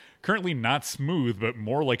is currently not smooth but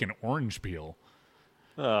more like an orange peel.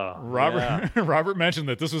 Robert mentioned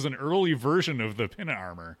that this was an early version of the pin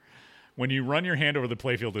armor. When you run your hand over the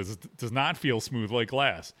playfield, it does not feel smooth like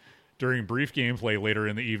glass. During brief gameplay later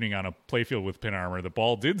in the evening on a playfield with pin armor, the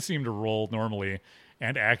ball did seem to roll normally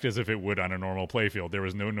and act as if it would on a normal playfield. There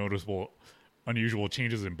was no noticeable unusual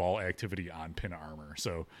changes in ball activity on pin armor.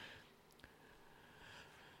 So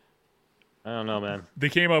I don't know, man. They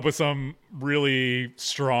came up with some really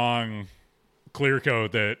strong clear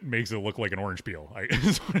coat that makes it look like an orange peel.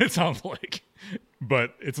 Is what it sounds like,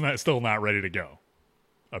 but it's still not ready to go.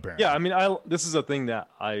 Apparently, yeah. I mean, this is a thing that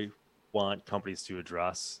I want companies to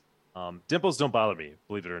address. Dimples don't bother me,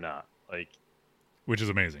 believe it or not. Which is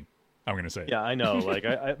amazing. I'm gonna say. Yeah, I know.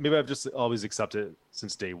 Maybe I've just always accepted it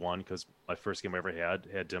since day one because my first game I ever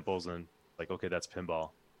had dimples, and okay, that's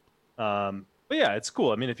pinball. But yeah, it's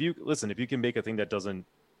cool. I mean, if you can make a thing that doesn't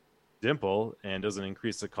dimple and doesn't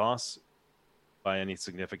increase the cost by any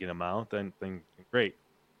significant amount, then great.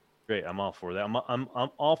 I'm all for that. I'm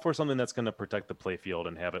all for something that's going to protect the playfield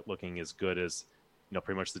and have it looking as good as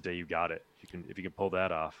pretty much the day you got it. If you can pull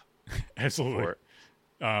that off. Absolutely.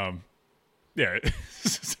 Yeah,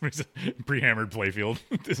 pre-hammered playfield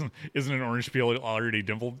isn't an orange peel already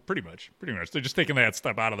dimpled? Pretty much. They're just taking that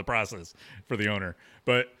step out of the process for the owner.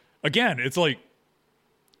 But again, it's like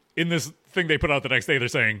in this thing they put out the next day, they're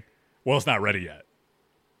saying, well, it's not ready yet.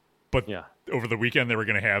 But yeah, over the weekend they were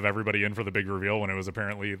going to have everybody in for the big reveal when it was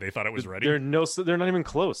apparently they thought it was ready. They're not even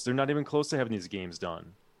close. They're not even close to having these games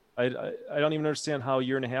done. I don't even understand how a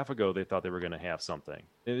year and a half ago they thought they were going to have something.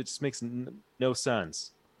 It just makes no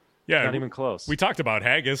sense. Yeah, Not even close. We talked about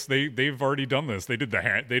Haggis. They've already done this. They did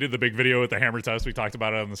the big video with the hammer test. We talked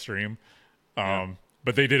about it on the stream.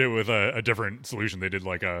 But they did it with a different solution. They did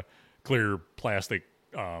like a clear plastic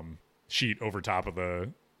sheet over top of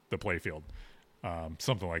the play field,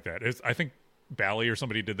 something like that. I think Bally or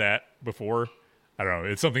somebody did that before. I don't know.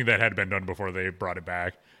 It's something that had been done before they brought it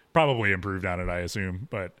back. Probably improved on it, I assume,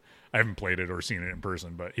 but I haven't played it or seen it in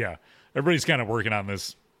person. But yeah, everybody's kind of working on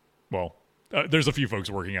this. Well, there's a few folks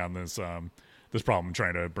working on this this problem,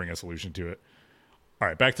 trying to bring a solution to it. All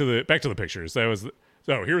right, back to the pictures. So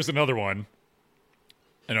here's another one,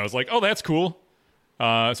 and I was like, oh, that's cool.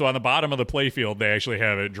 So on the bottom of the play field, they actually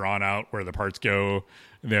have it drawn out where the parts go,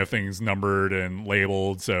 and they have things numbered and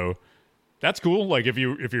labeled. So that's cool. Like if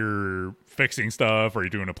you're fixing stuff or you're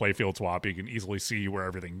doing a play field swap, you can easily see where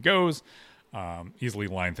everything goes, easily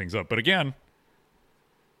line things up. But again,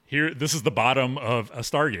 this is the bottom of a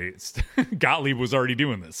Stargate. Gottlieb was already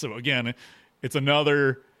doing this. So again, it's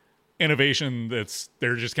another innovation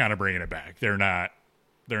they're just kind of bringing it back. They're not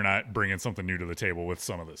bringing something new to the table with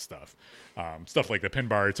some of this stuff. Stuff like the pin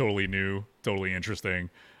bar, totally new, totally interesting.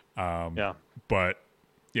 But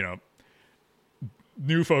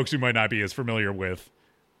new folks who might not be as familiar with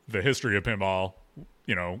the history of pinball,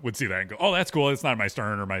 would see that and go, oh, that's cool. It's not my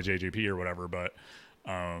Stern or my JJP or whatever. But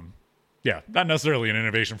not necessarily an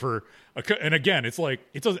innovation and again, it's like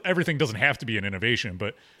everything doesn't have to be an innovation,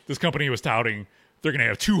 but this company was touting they're going to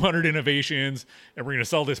have 200 innovations and we're going to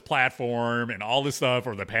sell this platform and all this stuff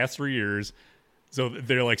over the past 3 years. So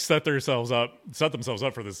they're like set themselves up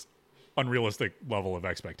for this unrealistic level of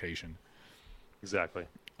expectation. Exactly.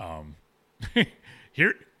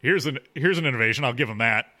 Here's an innovation. I'll give them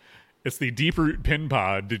that. It's the Deep Root Pin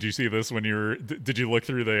Pod. Did you see this when did you look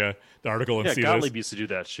through the article and see Gottlieb this? used to do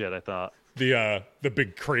that shit, I thought. The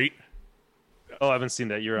big crate. Oh, I haven't seen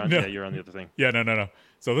that. You're on the other thing. Yeah, no.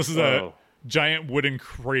 So this is a giant wooden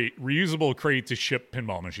crate, reusable crate to ship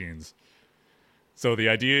pinball machines. So the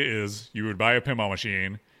idea is you would buy a pinball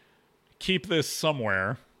machine, keep this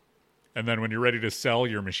somewhere, and then when you're ready to sell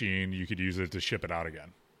your machine, you could use it to ship it out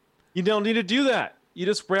again. You don't need to do that. You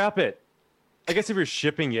just wrap it. I guess if you're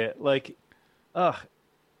shipping it, God,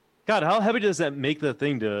 how heavy does that make the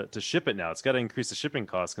thing to ship it now? It's got to increase the shipping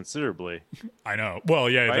cost considerably. I know. Well,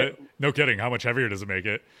 yeah, right? No kidding. How much heavier does it make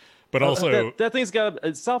it? But also, that thing's got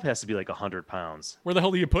itself has to be like 100 pounds. Where the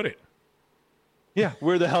hell do you put it? Yeah,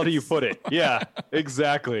 where the hell do you put it? Yeah,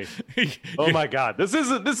 exactly. Oh my God, this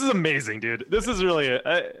is amazing, dude. This is really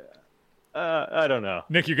I don't know.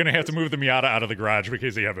 Nick, you're gonna have to move the Miata out of the garage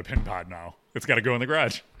because you have a pin pod now. It's got to go in the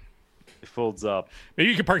garage. It folds up. Maybe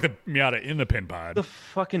you can park the Miata in the pin pod. The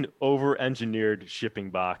fucking over-engineered shipping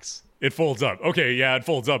box. It folds up. Okay, yeah, it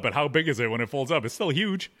folds up, but how big is it when it folds up? It's still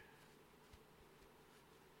huge.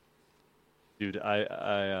 Dude,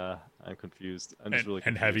 I'm confused. I'm just really confused.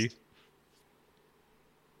 And heavy.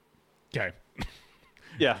 Okay.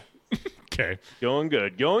 Yeah. Okay. Going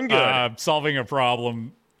good. Solving a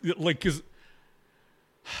problem. Because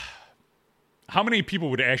how many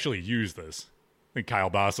people would actually use this? I think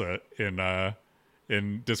Kyle Bassa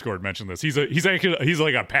in Discord mentioned this. He's like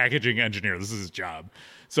a packaging engineer. This is his job.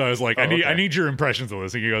 So I was like, I need your impressions of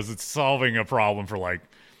this. And he goes, it's solving a problem for like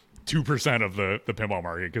 2% of the pinball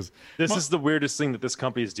market. Because this is the weirdest thing that this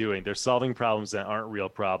company is doing. They're solving problems that aren't real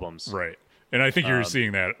problems. Right. And I think you're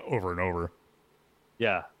seeing that over and over.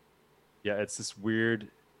 Yeah. Yeah, it's this weird,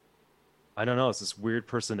 I don't know, it's this weird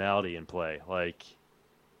personality in play. Like,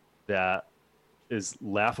 that is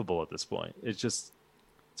laughable at this point. It's just,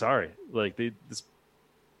 sorry. Like,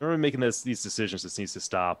 whoever making these decisions, this needs to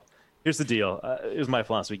stop. Here's the deal. Here's my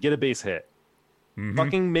philosophy. Get a base hit. Mm-hmm.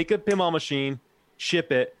 Fucking make a pinball machine,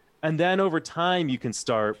 ship it, and then over time you can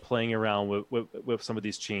start playing around with some of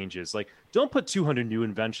these changes. Like, don't put 200 new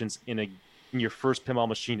inventions in your first pinball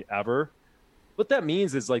machine ever. What that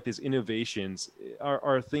means is like these innovations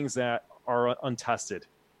are things that are untested,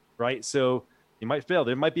 right? So they might fail.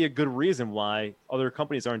 There might be a good reason why other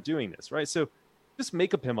companies aren't doing this, right? So just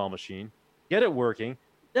make a pinball machine, get it working,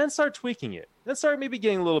 then start tweaking it. Then start maybe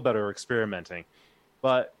getting a little better or experimenting.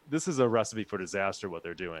 But this is a recipe for disaster, what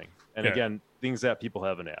they're doing. And again, things that people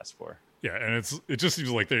haven't asked for. Yeah, and it just seems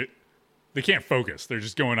like they can't focus. They're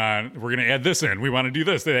just going on, we're going to add this in. We want to do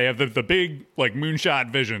this. They have the big like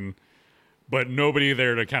moonshot vision, but nobody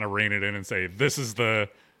there to kind of rein it in and say, these are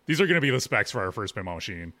going to be the specs for our first pinball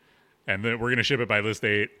machine. And then we're going to ship it by this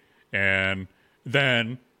date. And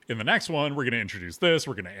then in the next one, we're going to introduce this.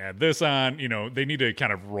 We're going to add this on. They need to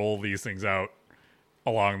kind of roll these things out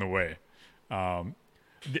along the way. And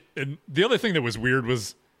the other thing that was weird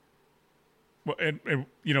was,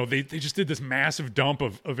 they just did this massive dump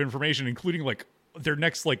of information, including like their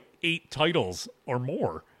next like 8 titles or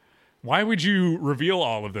more. Why would you reveal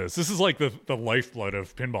all of this? This is like the lifeblood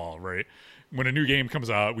of pinball, right? When a new game comes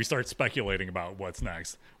out, we start speculating about what's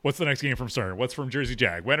next. What's the next game from CERN? What's from Jersey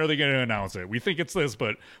Jack? When are they going to announce it? We think it's this,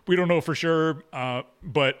 but we don't know for sure.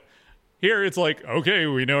 But here it's like, okay,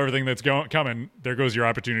 we know everything that's coming. There goes your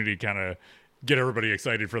opportunity to kind of get everybody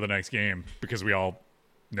excited for the next game because we all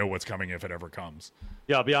know what's coming if it ever comes.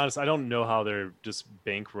 Yeah, I'll be honest. I don't know how they're just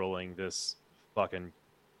bankrolling this fucking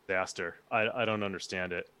disaster. I don't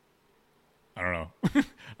understand it. I don't know.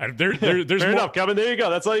 There's Fair more. enough, Kevin. There you go.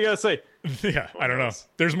 That's all you gotta say. Yeah, I don't know.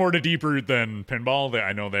 There's more to Deep Root than pinball.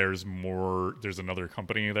 I know there's more. There's another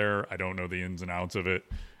company there. I don't know the ins and outs of it.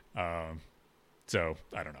 So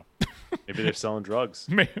I don't know. Maybe they're selling drugs.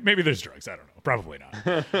 Maybe there's drugs. I don't know. Probably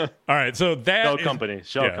not. All right. So that Shell is- company.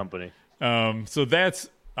 Shell yeah. company. So that's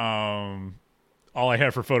all I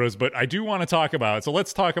have for photos. But I do want to talk about. So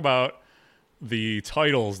let's talk about the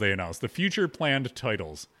titles they announced. The future planned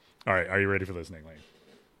titles. All right. Are you ready for this, Nick Lane?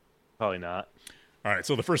 Probably not. All right.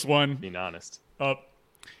 So the first one Being honest. up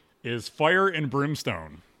is Fire and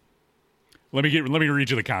Brimstone. Let me read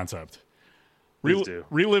you the concept. Please do.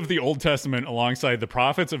 Relive the Old Testament alongside the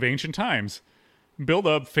prophets of ancient times. Build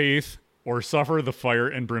up faith or suffer the fire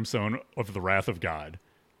and brimstone of the wrath of God.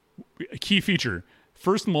 A key feature: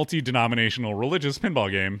 first multi-denominational religious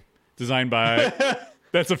pinball game designed by.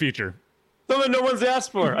 That's a feature. Something no one's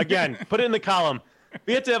asked for. Again, put it in the column.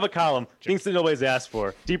 We have to have a column. Things that nobody's asked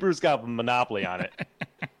for. Deep Root's got a monopoly on it.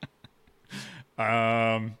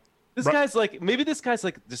 This guy's like, maybe this guy's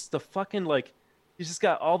like just the fucking like, he's just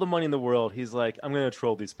got all the money in the world. He's like, I'm gonna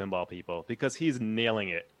troll these pinball people because he's nailing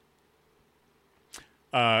it.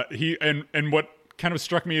 He and what kind of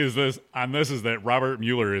struck me is that Robert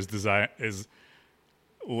Mueller is the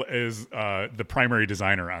primary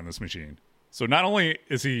designer on this machine. So not only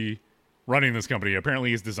is he running this company,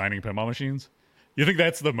 apparently he's designing pinball machines. You think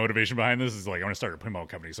that's the motivation behind this? Is like, I want to start a pinball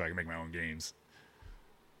company so I can make my own games.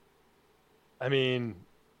 I mean,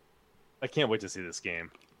 I can't wait to see this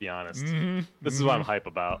game. To be honest, Mm-hmm. This is what I'm hype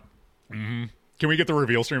about. Can we get the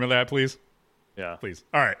reveal stream of that, please? Yeah, Please.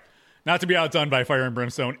 All right. Not to be outdone by Fire and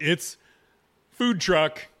Brimstone, it's food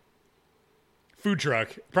truck.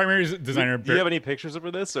 Primary designer. Do you have any pictures of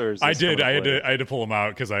this, or is this I did. coming I up later? had to pull them out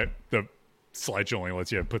because the slideshow only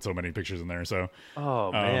lets you put so many pictures in there. So,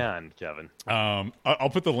 Oh man, Kevin, I'll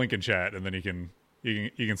put the link in chat, and then you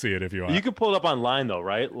can see it if you want. you can pull it up online though,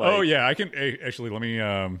 right? Like, Oh yeah, I can actually. Let me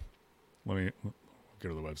go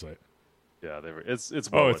to the website. yeah. It's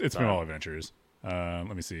Oh, well it's done. Pinball Adventures.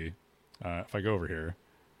 Let me see. If I go over here,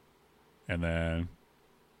 and then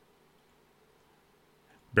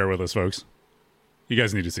bear with us, folks. You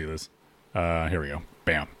guys need to see this. Here we go.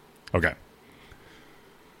 Bam. Okay.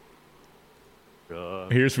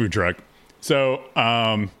 Here's food truck. So,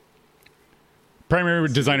 primary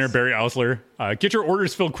designer Barry Ausler, get your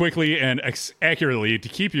orders filled quickly and accurately to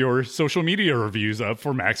keep your social media reviews up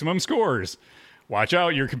for maximum scores. Watch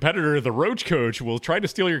out, your competitor, the Roach Coach, will try to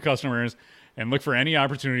steal your customers and look for any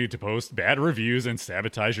opportunity to post bad reviews and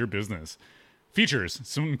sabotage your business. Features: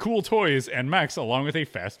 some cool toys and mechs, along with a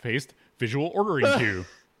fast-paced visual ordering queue.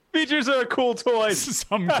 Features are cool toys.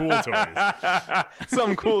 Some cool toys.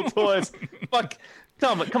 Some cool toys. Fuck.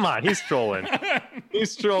 Come on. He's trolling.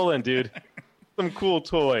 He's trolling, dude. Some cool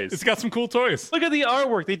toys. It's got some cool toys. Look at the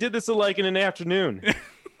artwork. They did this in an afternoon.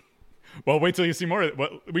 Well, wait till you see more.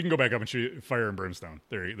 Well, we can go back up and show you Fire and Brimstone.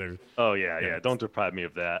 There. Oh yeah. Don't deprive me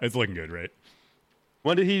of that. It's looking good, right?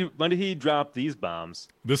 When did he drop these bombs?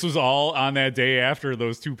 This was all on that day after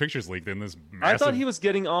those 2 pictures leaked in this massive... I thought he was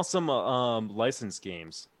getting awesome licensed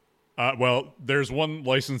games. Well, there's one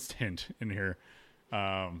licensed hint in here.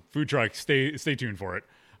 Food truck, stay tuned for it.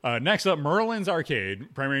 Next up, Merlin's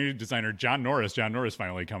Arcade. Primary designer John Norris. John Norris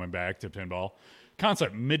finally coming back to pinball.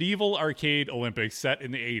 Concept: medieval arcade Olympics set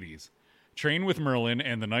in the 80s. Train with Merlin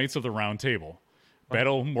and the Knights of the Round Table.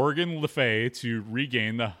 Battle Morgan Le Fay to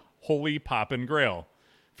regain the Holy Poppin' Grail.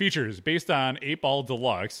 Features: based on 8-Ball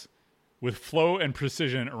Deluxe with flow and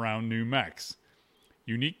precision around new mechs.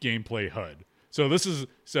 Unique gameplay HUD.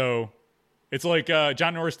 So it's like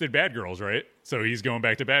John Norris did Bad Girls, right? So he's going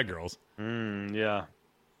back to Bad Girls. Yeah.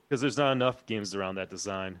 Because there's not enough games around that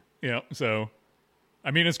design. Yeah, so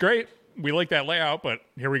I mean, it's great. We like that layout, but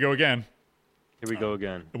here we go again Here we go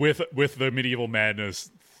again. with the Medieval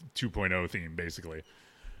Madness 2.0 theme, basically.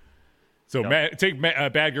 So take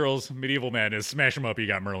Bad Girls, Medieval Madness, smash them up. You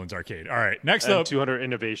got Merlin's Arcade. All right, next And up, 200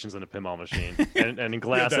 innovations in a pinball machine. and in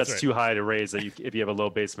glass, that's that's right. too high to raise. That if you have a low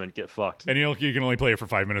basement, get fucked. and you can only play it for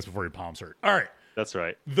 5 minutes before your palms hurt. All right, That's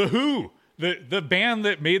right. The Who, the band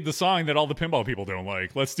that made the song that all the pinball people don't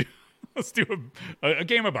like. Let's do Let's do a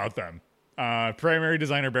game about them. Primary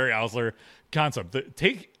designer Barry Ausler. Concept: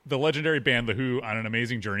 take the legendary band The Who on an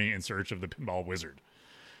amazing journey in search of the pinball wizard.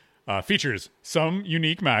 Features: some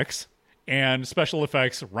unique mechs and special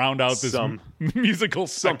effects round out this musical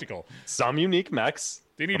spectacle. Some unique mechs.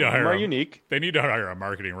 They need Some to of them hire are unique. They need to hire a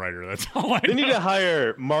marketing writer. That's all I They know. need to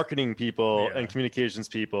hire marketing people Yeah. and communications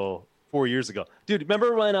people 4 years ago. Dude,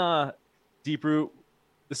 remember when Deep Root,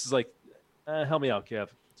 this is like, help me out, Kev,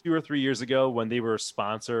 2 or 3 years ago when they were a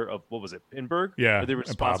sponsor of, what was it, Pinburg? Yeah, Or they were and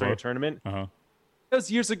sponsoring Pablo. a tournament. Uh-huh. That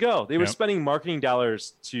was years ago. They were Yep. spending marketing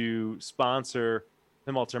dollars to sponsor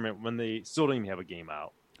pinball tournament when they still don't even have a game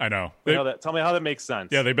out. I know. Tell me how that makes sense.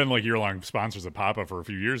 Yeah, they've been like year-long sponsors of Papa for a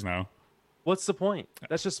few years now. What's the point?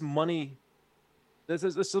 That's just money. There's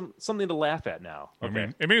something to laugh at now. Okay.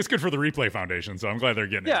 I mean, it's good for the Replay Foundation, so I'm glad they're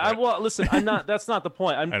getting Yeah, it. well, listen, I'm not. That's not the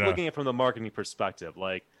point. I'm I know. looking at it from the marketing perspective.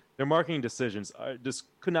 Like their marketing decisions just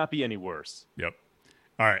could not be any worse. Yep.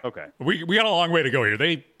 All right. Okay. We got a long way to go here.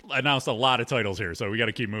 They announced a lot of titles here, so we got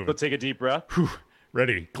to keep moving. So take a deep breath.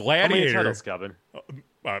 Ready? How many Gladiator. titles, Kevin?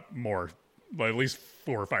 More. Well, at least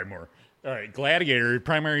 4 or 5 more. All right. Gladiator,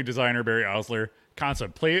 primary designer Barry Ausler.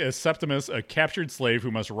 Concept: play as Septimus, a captured slave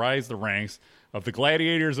who must rise the ranks of the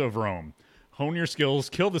gladiators of Rome. Hone your skills,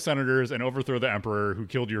 kill the senators, and overthrow the emperor who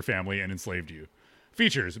killed your family and enslaved you.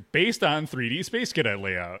 Features: based on 3D Space Cadet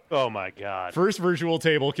layout. Oh my God. First virtual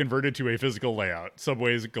table converted to a physical layout.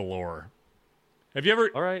 Subways galore. Have you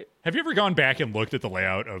All right. ever gone back and looked at the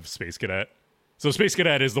layout of Space Cadet? So Space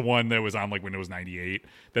Cadet is the one that was on like Windows 98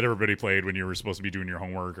 that everybody played when you were supposed to be doing your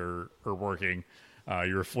homework or working.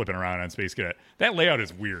 You were flipping around on Space Cadet. That layout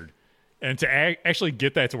is weird. And to actually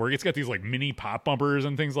get that to work, it's got these like mini pop bumpers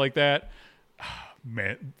and things like that.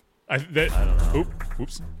 Man, I don't know.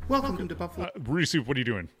 Oops. Welcome to Buffalo. Rudy Soup, what are you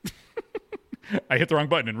doing? I hit the wrong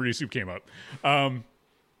button and Rudy Soup came up.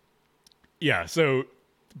 Yeah, so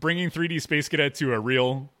bringing 3D Space Cadet to a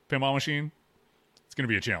real pinball machine, it's going to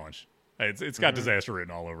be a challenge. It's got disaster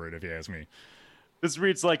written all over it, if you ask me. This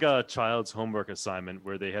reads like a child's homework assignment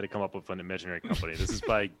where they had to come up with an imaginary company. This is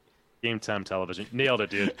by Game Time Television. Nailed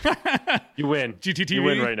it, dude. You win. GTTV, You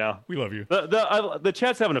win right now. We love you. The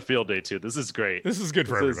chat's having a field day too. This is great. This is good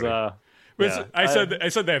for This is, everybody. But yeah. I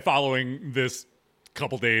said that following this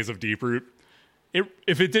couple days of Deep Root,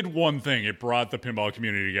 if it did one thing, it brought the pinball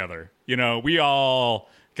community together. You know, we all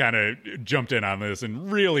kind of jumped in on this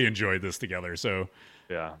and really enjoyed this together. So,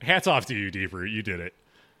 Yeah. hats off to you, Deep Root. You did it.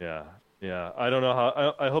 Yeah. Yeah. I don't know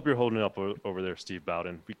how. I hope you're holding up over there, Steve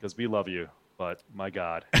Bowden, because we love you. But my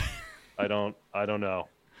God, I don't know.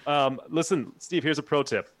 Listen, Steve. Here's a pro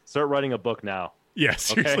tip: start writing a book now. Yeah, Okay.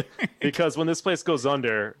 seriously. Because when this place goes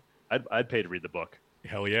under, I'd pay to read the book.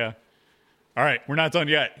 Hell yeah. All right, we're not done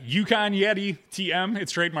yet. Yukon Yeti TM,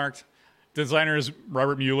 it's trademarked. Designers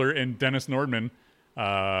Robert Mueller and Dennis Nordman.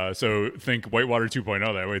 So think Whitewater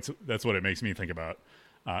 2.0 that way. That's what it makes me think about.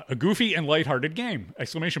 A goofy and lighthearted game!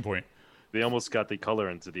 Exclamation point. They almost got the color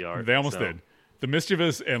into the art. They almost so- did. The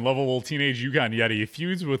mischievous and lovable teenage Yukon Yeti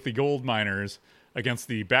feuds with the gold miners against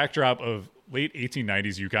the backdrop of late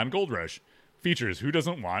 1890s Yukon Gold Rush. Features: who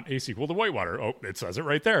doesn't want a sequel to Whitewater? Oh, it says it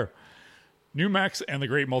right there. New mechs and the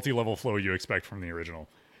great multi-level flow you expect from the original.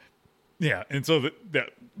 Yeah, and so that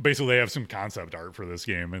basically they have some concept art for this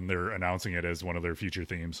game, and they're announcing it as one of their future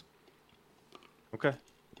themes. Okay.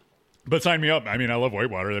 But sign me up. I mean, I love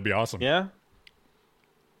Whitewater. That'd be awesome. Yeah.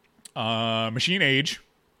 Machine Age.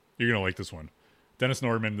 You're going to like this one. Dennis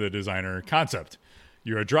Nordman, the designer. Concept: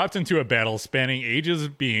 you are dropped into a battle spanning ages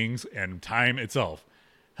of beings and time itself.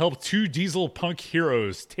 Help 2 diesel punk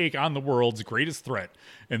heroes take on the world's greatest threat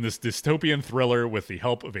in this dystopian thriller with the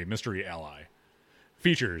help of a mystery ally.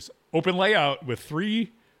 Features: open layout with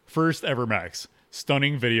 3 first ever mechs.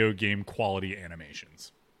 Stunning video game quality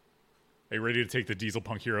animations. Are you ready to take the diesel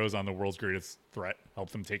punk heroes on the world's greatest threat? Help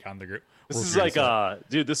them take on the This world's is like, greatest threat?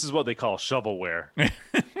 dude, this is what they call shovelware.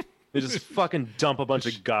 They just fucking dump a bunch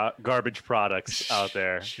of garbage products out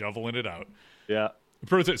there. Shoveling it out. Yeah.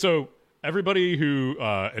 So everybody who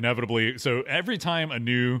inevitably, so every time a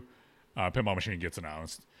new pinball machine gets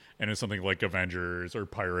announced, and it's something like Avengers or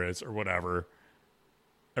Pirates or whatever,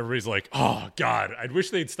 everybody's like, oh God, I wish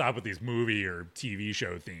they'd stop with these movie or TV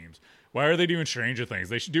show themes. Why are they doing Stranger Things?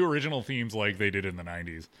 They should do original themes like they did in the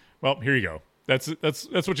 90s. Well, here you go. That's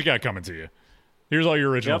what you got coming to you. Here's all your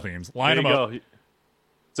original Yep. themes. Line There them you up. go.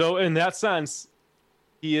 So in that sense,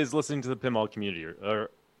 he is listening to the pinball community,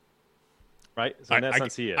 right? So in that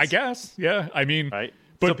sense, he is. I guess. Yeah. I mean, Right.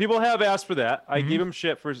 But- So people have asked for that. I gave him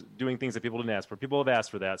shit for doing things that people didn't ask for. People have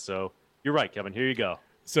asked for that. So you're right, Kevin. Here you go.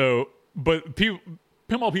 So, but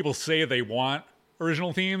pinball people say they want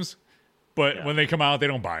original themes, but Yeah. when they come out, they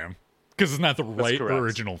don't buy them. because it's not the right correct.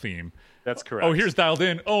 original theme. That's correct. Oh, here's Dialed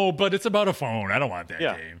In. Oh, but it's about a phone. I don't want that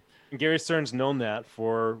Yeah. game. And Gary Stern's known that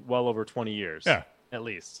for well over 20 years. Yeah. At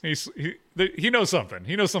least. He knows something.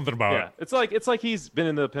 He knows something about Yeah. It's like he's been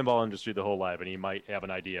in the pinball industry the whole life, and he might have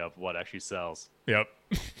an idea of what actually sells. it. Yep.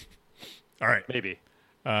 All right. Maybe.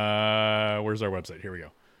 Where's our website? Here we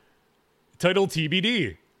go. Title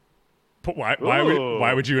TBD. Why Ooh,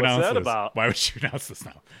 would you what's announce that this? about? Why would you announce this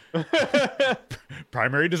now?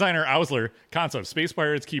 Primary designer Ausler. Concept: Space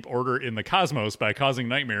pirates keep order in the cosmos by causing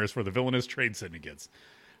nightmares for the villainous trade syndicates.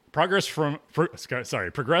 Progress from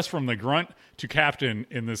the grunt to captain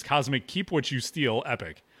in this cosmic keep what you steal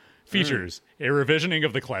epic. Features a revisioning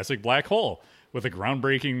of the classic black hole with a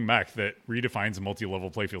groundbreaking mech that redefines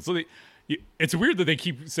multi-level playfield. So it's weird that they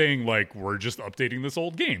keep saying like we're just updating this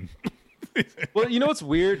old game. Well, you know what's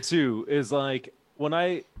weird too is like when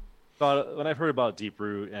I've heard about Deep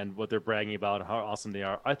Root and what they're bragging about and how awesome they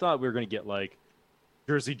are, I thought we were going to get like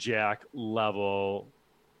Jersey Jack level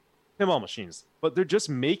pinball machines, but they're just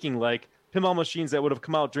making like pinball machines that would have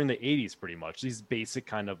come out during the 80s pretty much. These basic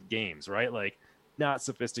kind of games, right? Like not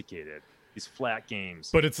sophisticated, these flat games.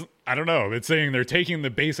 But I don't know. It's saying they're taking the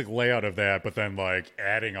basic layout of that, but then like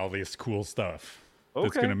adding all this cool stuff. That's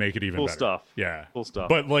Okay. going to make it even Cool better. stuff. Yeah. Cool stuff.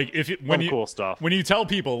 But like Cool stuff. when you tell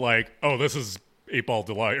people like, oh, this is 8-Ball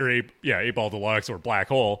Deluxe or 8-Ball Deluxe or Black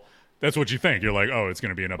Hole, that's what you think. You're like, oh, it's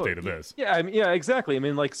going to be an update of this. Yeah, I mean, yeah, exactly. I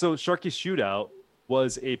mean, like, so Sharky's Shootout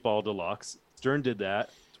was 8-Ball Deluxe. Stern did that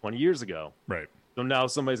 20 years ago. Right. So now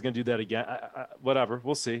somebody's going to do that again. Whatever.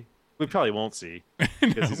 We'll see. We probably won't see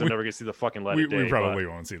because he's never going to see the fucking light We of day. probably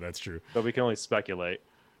won't see. That's true. But we can only speculate.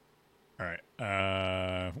 All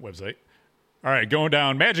right. Website. All right, going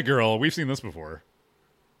down Magic Girl. We've seen this before.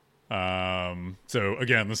 So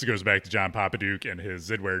again, this goes back to John Papaduke and his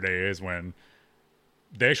Zidware days when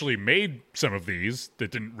they actually made some of these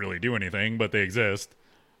that didn't really do anything, but they exist.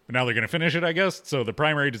 But now they're going to finish it, I guess. So the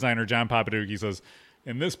primary designer, John Papaduke, he says,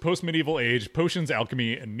 in this post-medieval age, potions,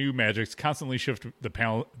 alchemy, and new magics constantly shift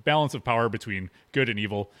the balance of power between good and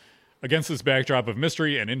evil. Against this backdrop of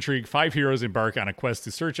mystery and intrigue, 5 heroes embark on a quest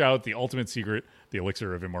to search out the ultimate secret, the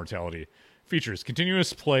elixir of immortality. Features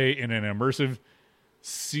continuous play in an immersive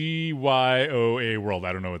CYOA world.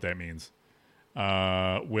 I don't know what that means.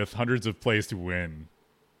 With hundreds of plays to win.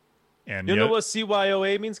 And You know what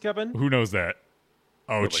CYOA means, Kevin? who knows that?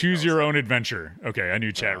 Oh, Nobody choose knows your own adventure. Okay, I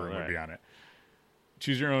knew chat room would alright. be on it.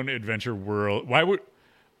 Choose your own adventure world. Why would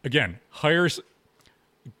when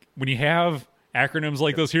you have acronyms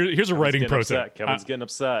like this? Here's a writing pro tip. Kevin's getting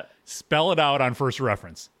upset. Spell it out on first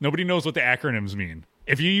reference. Nobody knows what the acronyms mean.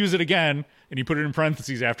 If you use it again and you put it in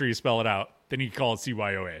parentheses after you spell it out, then you can call it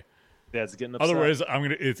CYOA. Dad's getting upset. Otherwise,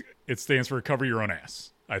 it stands for cover your own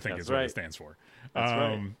ass. I think That's is what right. it stands for. That's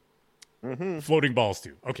right. Floating balls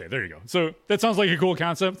too. Okay, there you go. So that sounds like a cool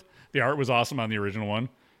concept. The art was awesome on the original one.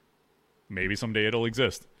 Maybe someday it'll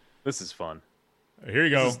exist. This is fun. Here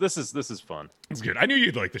you go. This is fun. It's good. I knew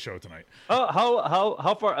you'd like the show tonight.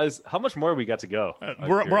 How much more we got to go?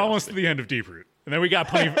 We're almost to the end of Deep Root, and then we got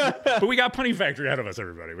Punny, but we got Punny Factory ahead of us.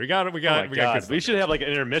 Everybody, we got Oh my good God. stuff. We should have like an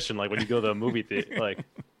intermission, like when you go to the movie theater. Like,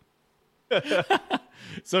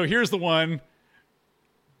 So here's the one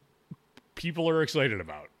people are excited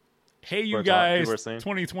about. Hey, you People guys, are saying?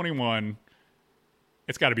 2021.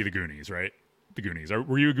 It's got to be the Goonies, right? The Goonies.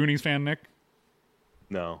 Were you a Goonies fan, Nick?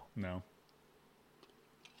 no, No,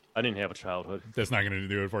 I didn't have a childhood. that's not going to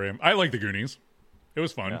do it for you. I like the Goonies. It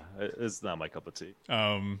was fun. Yeah, it's not my cup of tea.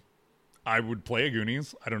 I would play a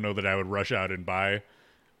Goonies. I don't know that I would rush out and buy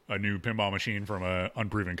a new pinball machine from a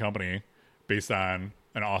unproven company based on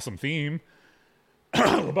an awesome theme.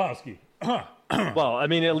 Lebowski. Well, I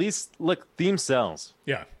mean, at least look, theme sells.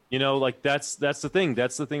 Yeah, You know, like that's the thing.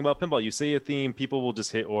 That's the thing about pinball. You say a theme, people will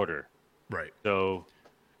just hit order. right. So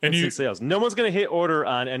And instant sales. No one's gonna hit order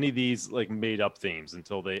on any of these like made up themes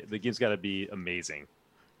until the game's got to be amazing.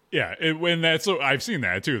 Yeah, I've seen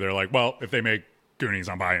that too. They're like, well, if they make Goonies,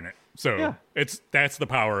 I'm buying it. So Yeah. that's the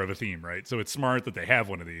power of a theme, right? So it's smart that they have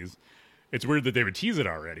one of these. It's weird that they would tease it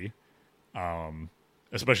already,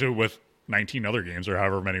 especially with 19 other games or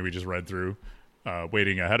however many we just read through,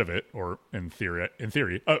 waiting ahead of it. Or in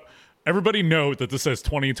theory, everybody note that this says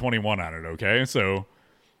 2021 on it. Okay, so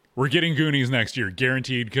we're getting Goonies next year,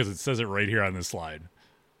 guaranteed, because it says it right here on this slide.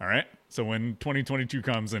 All right, so when 2022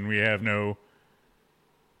 comes and we have no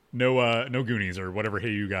Goonies or whatever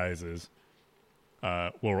Hey You Guys is,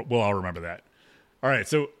 we'll all remember that. All right,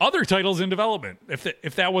 so other titles in development.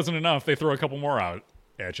 If that wasn't enough, they throw a couple more out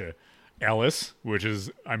at you. Alice, which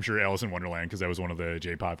is I'm sure Alice in Wonderland because that was one of the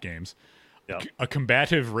J-pop games. Yeah. A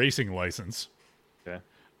combative racing license. Okay.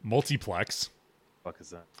 Multiplex. Fuck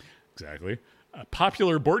is that? Exactly. A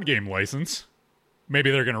popular board game license.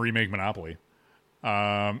 Maybe they're going to remake Monopoly.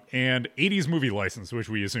 And 80s movie license, which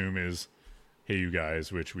we assume is Hey You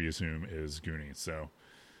Guys, which we assume is Goonies. So,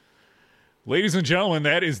 ladies and gentlemen,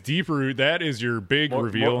 that is Deep Root. That is your big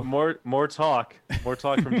reveal. More talk. More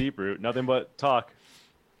talk from Deep Root. Nothing but talk.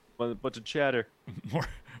 A bunch of chatter.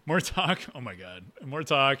 More talk. Oh my God. More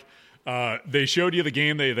talk. They showed you the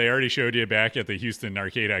game. They already showed you back at the Houston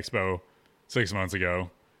Arcade Expo 6 months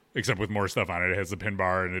ago, except with more stuff on it. It has the pin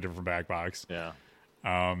bar and a different back box. Yeah.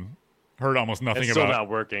 Heard almost nothing It's about. still not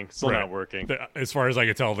working. Not working. As far as I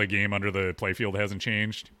could tell, the game under the playfield hasn't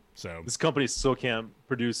changed. So This company still can't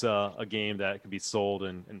produce a game that can be sold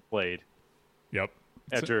and played. Yep.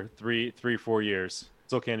 After 4 years,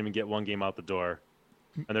 still can't even get one game out the door,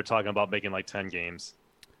 and they're talking about making like 10 games.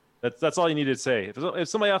 That's all you needed to say. If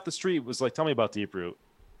somebody off the street was like, "Tell me about Deep Root,"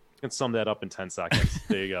 you can sum that up in 10 seconds.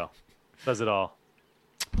 There you go. Says it all.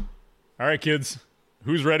 All right, kids.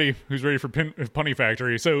 Who's ready? Who's ready for Punny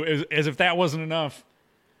Factory? So, as if that wasn't enough,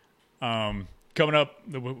 coming up,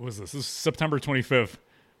 what was this? This is September 25th,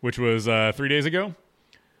 which was 3 days ago.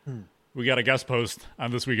 We got a guest post on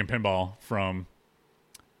This Week in Pinball from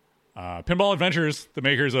Pinball Adventures, the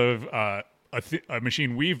makers of a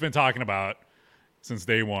machine we've been talking about since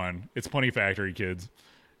day one. It's Punny Factory, kids.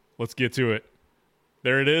 Let's get to it.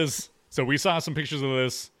 There it is. So we saw some pictures of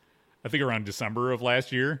this, I think around December of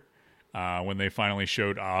last year, when they finally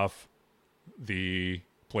showed off the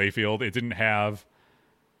playfield. It didn't have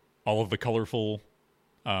all of the colorful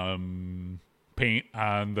paint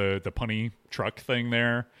on the punny truck thing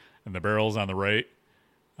there and the barrels on the right.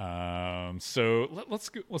 So let's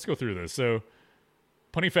go through this. So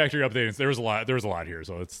Punny Factory updates. There was a lot here.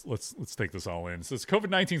 So let's take this all in. It says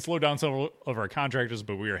COVID-19 slowed down several of our contractors,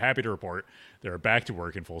 but we are happy to report they are back to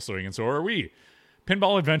work in full swing, and so are we.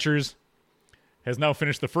 Pinball Adventures has now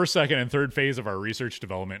finished the first, second, and third phase of our research,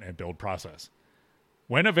 development, and build process.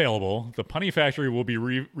 When available, the Punny Factory will be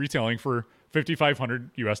retailing for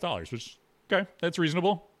 $5,500 which, okay, that's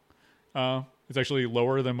reasonable. It's actually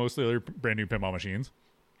lower than most of the other brand new pinball machines.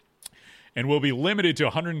 And will be limited to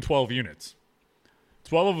 112 units.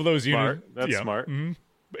 12 of those units. That's smart. Mm-hmm.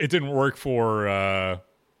 It didn't work for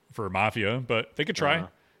Mafia, but they could try.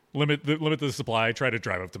 Limit the supply, try to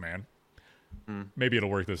drive up demand. Maybe it'll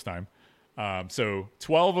work this time. So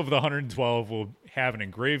 12 of the 112 will have an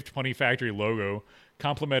engraved Punny Factory logo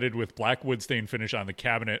complemented with black wood stain finish on the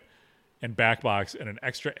cabinet and back box and an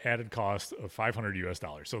extra added cost of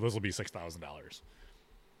 $500. So those will be $6,000.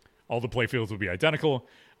 All the playfields will be identical.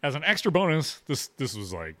 As an extra bonus, this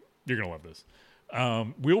was like, you're going to love this.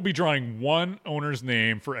 We'll be drawing one owner's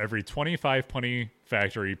name for every 25 Punny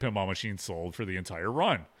Factory pinball machines sold for the entire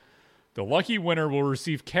run. The lucky winner will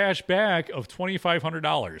receive cash back of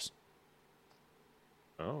 $2,500.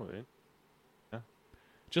 Oh, yeah.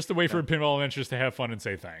 Just a way for Pinball Adventures to have fun and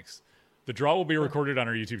say thanks. The draw will be recorded on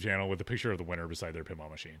our YouTube channel with a picture of the winner beside their pinball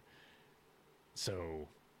machine. So,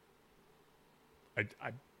 I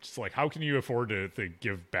just like, how can you afford to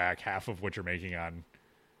give back half of what you're making on?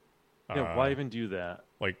 Yeah, why even do that?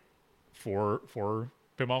 Like, four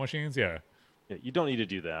pinball machines? Yeah, you don't need to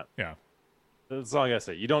do that. Yeah, that's all I gotta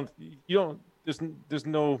say. You don't. There's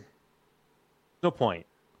no point.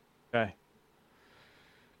 Okay.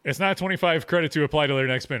 It's not 25 credit to apply to their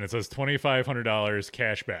next spin. It says $2,500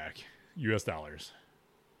 cash back, US dollars.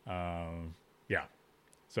 Yeah.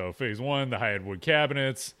 So phase one, the high-end wood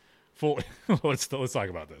cabinets, full. let's talk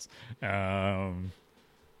about this.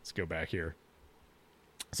 Let's go back here.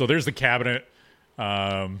 So there's the cabinet.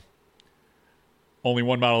 Only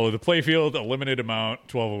one model of the playfield, a limited amount.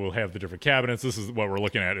 12 will have the different cabinets. This is what we're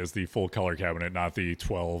looking at is the full color cabinet, not the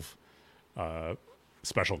 12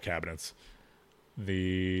 special cabinets.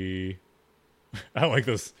 I like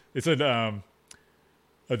this. It said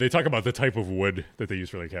they talk about the type of wood that they use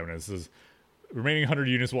for the cabinets. It says remaining 100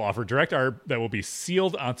 units will offer direct art that will be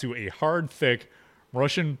sealed onto a hard, thick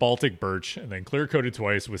Russian Baltic birch and then clear coated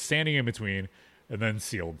twice with sanding in between and then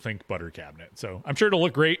sealed. Think butter cabinet. So I'm sure it'll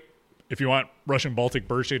look great. If you want Russian Baltic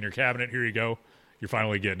birch in your cabinet, here you go. You're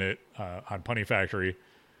finally getting it on Punny Factory.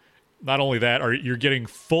 Not only that, you're getting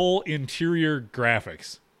full interior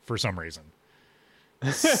graphics for some reason.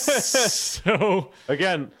 So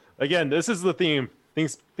again, this is the theme.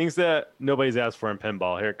 Things that nobody's asked for in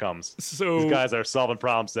pinball. Here it comes. So these guys are solving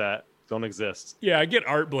problems that don't exist. Yeah, I get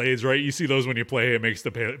art blades, right? You see those when you play. It makes the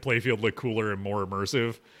playfield look cooler and more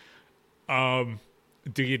immersive.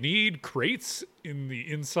 Do you need crates in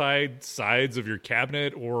the inside sides of your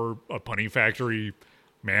cabinet or a Punny Factory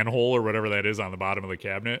manhole or whatever that is on the bottom of the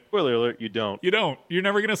cabinet? Spoiler alert, you don't. You don't. You're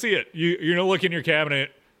never going to see it. You're going to look in your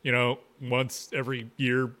cabinet, once every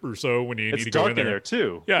year or so when you It's need to go dark in there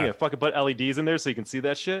too. Yeah. Fucking put LEDs in there so you can see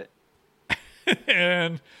that shit.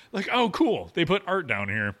 And like, oh, cool. They put art down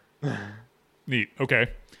here. Neat. Okay.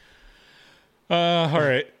 All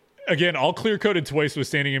right. Again, all clear coated twice with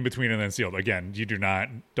standing in between and then sealed. Again,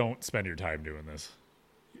 don't spend your time doing this.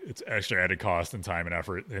 It's extra added cost and time and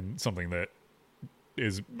effort and something that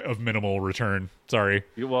is of minimal return. Sorry.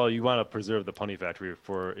 Well, you want to preserve the Punny Factory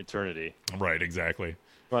for eternity. Right. Exactly. You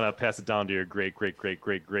want to pass it down to your great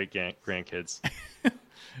grandkids.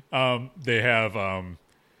 They have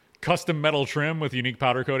custom metal trim with unique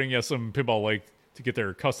powder coating. Yes, some pinball like to get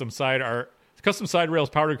their custom side rails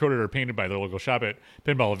powder coated or painted by their local shop at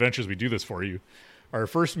Pinball Adventures. We do this for you. Our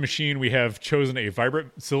first machine, we have chosen a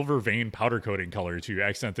vibrant silver vein powder coating color to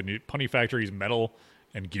accent the new Punny Factory's metal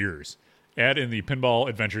and gears. Add in the Pinball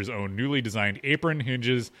Adventures' own newly designed apron,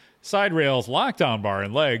 hinges, side rails, lockdown bar,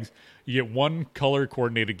 and legs. You get one color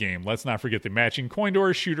coordinated game. Let's not forget the matching coin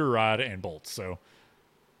door, shooter rod, and bolts. So,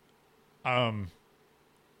 the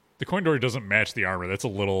coin door doesn't match the armor. That's a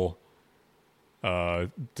little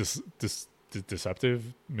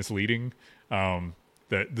deceptive, misleading.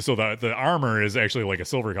 The armor is actually like a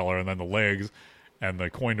silver color, and then the legs and the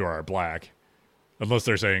coin door are black. Unless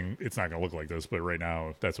they're saying it's not going to look like this, but right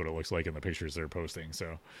now that's what it looks like in the pictures they're posting.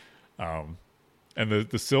 So, and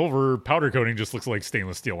the silver powder coating just looks like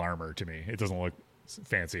stainless steel armor to me. It doesn't look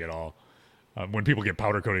fancy at all. When people get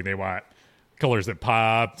powder coating, they want colors that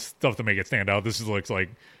pop, stuff to make it stand out. This looks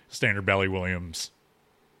like standard Bally Williams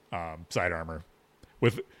side armor.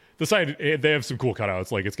 With the side, they have some cool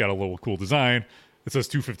cutouts. Like it's got a little cool design. It says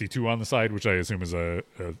 252 on the side, which I assume is a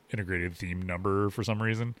integrated theme number for some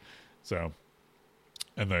reason. So,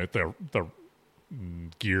 and the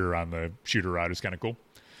gear on the shooter rod is kind of cool.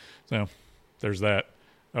 So there's that.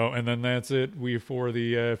 Oh, and then that's it. For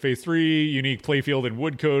the Phase 3 unique playfield and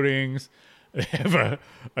wood coatings. They have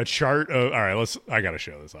a chart of. All right, I got to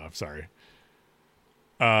show this off. Sorry.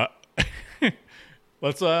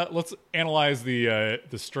 Let's analyze the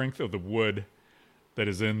strength of the wood that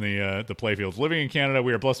is in the playfields. Living in Canada,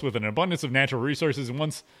 we are blessed with an abundance of natural resources, and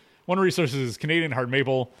one resource is Canadian hard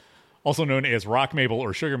maple, also known as rock maple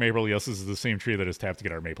or sugar maple. Yes, this is the same tree that is tapped to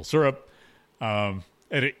get our maple syrup.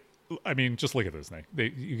 Just look at this thing.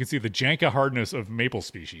 You can see the janka hardness of maple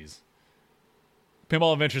species.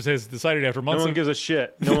 Pinball Adventures has decided after months. No one gives a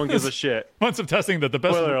shit. Months of testing that the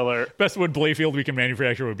Spoiler alert. best wood playfield we can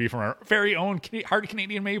manufacture would be from our very own hard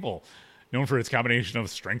Canadian maple, known for its combination of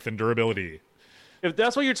strength and durability. If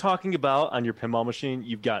that's what you're talking about on your pinball machine,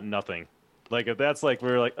 you've got nothing. Like if that's like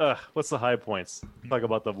we're like, what's the high points? Talk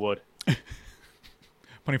about the wood.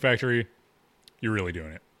 Punny Factory, you're really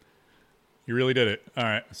doing it. You really did it. All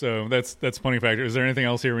right, so that's Punny Factory. Is there anything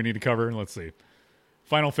else here we need to cover? Let's see.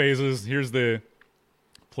 Final phases. Here's the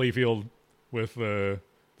playfield with the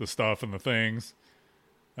stuff and the things.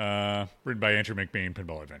 Written by Andrew McBain,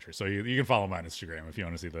 Pinball Adventure. So you can follow him on Instagram if you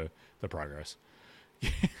want to see the progress.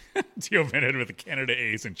 Tio Minute with the Canada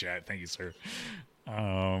Ace in chat. Thank you, sir.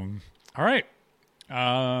 All right.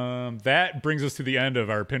 That brings us to the end of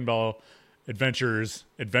our Pinball Adventures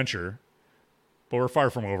adventure. But we're far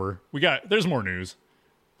from over. There's more news.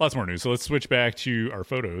 Lots more news. So let's switch back to our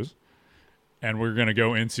photos. And we're going to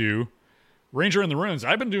go into Ranger in the Ruins.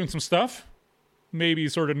 I've been doing some stuff. Maybe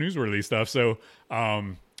sort of newsworthy stuff. So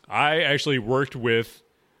I actually worked with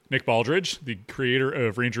Nick Baldridge, the creator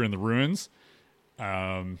of Ranger in the Ruins.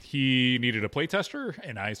 He needed a playtester,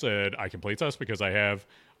 and I said I can playtest because I have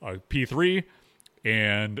a P3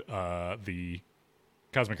 and the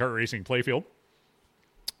Cosmic Kart Racing playfield.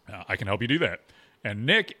 I can help you do that. And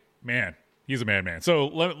Nick, man, he's a madman. So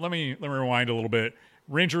let me rewind a little bit.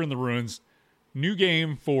 Ranger in the Ruins, new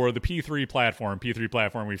game for the P3 platform. P3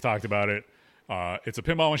 platform, we've talked about it. It's a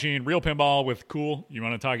pinball machine, real pinball with cool. You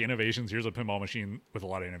want to talk innovations? Here's a pinball machine with a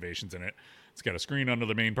lot of innovations in it. It's got a screen under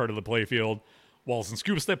the main part of the playfield, walls and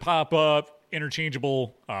scoops that pop up,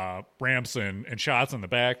 interchangeable ramps and shots in the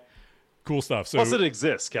back. Cool stuff. So plus, it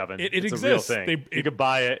exists, Kevin. It it's exists. A real thing. You could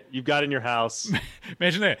buy it. You've got it in your house.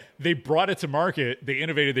 Imagine that. They brought it to market. They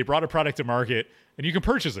innovated. They brought a product to market, and you can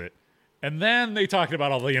purchase it. And then they talked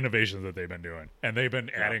about all the innovations that they've been doing, and they've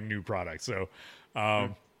been adding new products. So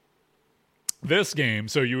this game,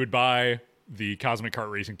 so you would buy the Cosmic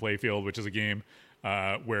Kart Racing playfield, which is a game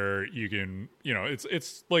where you can,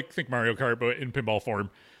 it's like think Mario Kart, but in pinball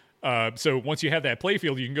form. So once you have that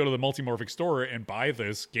playfield, you can go to the Multimorphic store and buy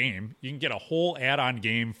this game. You can get a whole add-on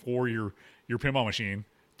game for your pinball machine.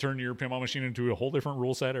 Turn your pinball machine into a whole different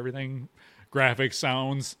rule set, everything, graphics,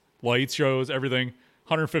 sounds, lights, shows, everything.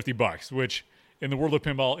 $150, which in the world of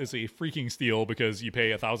pinball is a freaking steal because you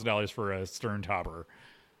pay $1,000 for a Stern topper.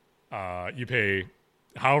 You pay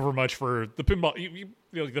however much for the pinball.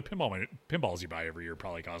 Like the pinballs you buy every year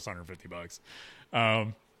probably cost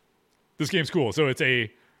 $150. This game's cool. So it's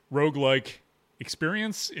a roguelike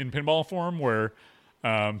experience in pinball form where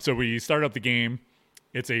so we start up the game.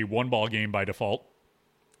 It's a one ball game by default.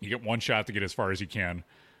 You get one shot to get as far as you can.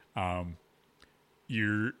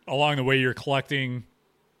 You're along the way you're collecting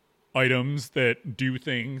items that do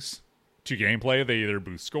things to gameplay. They either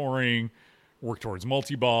boost scoring, work towards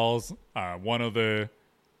multi-balls. One of the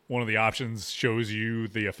options shows you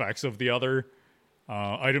the effects of the other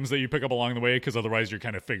items that you pick up along the way, because otherwise you're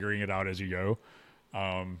kind of figuring it out as you go.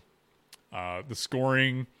 The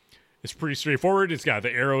scoring is pretty straightforward. It's got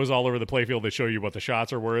the arrows all over the playfield that show you what the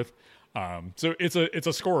shots are worth. So it's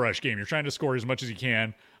a score rush game. You're trying to score as much as you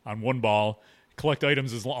can on one ball, collect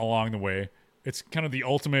items along the way. It's kind of the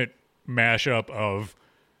ultimate mashup of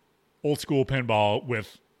old school pinball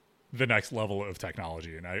with the next level of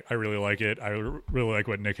technology, and I really like it. I really like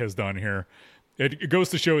what Nick has done here. It goes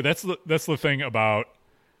to show that's the thing about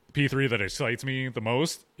P3 that excites me the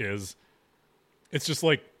most is it's just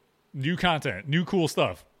like new content, new cool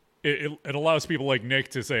stuff. It allows people like Nick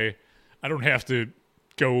to say, I don't have to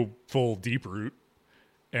go full deep root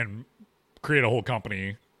and create a whole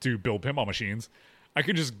company to build pinball machines. I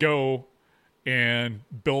can just go and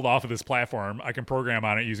build off of this platform. I can program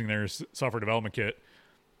on it using their software development kit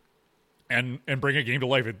and bring a game to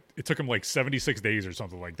life. It took him like 76 days or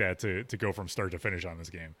something like that to go from start to finish on this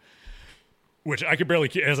game, which I could barely,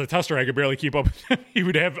 as a tester, I could barely keep up. He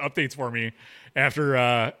would have updates for me after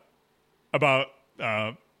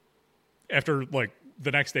after like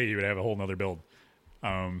the next day he would have a whole nother build.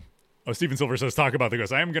 Steven Silver says, talk about the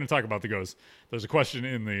ghost. I am going to talk about the ghost. There's a question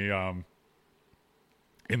in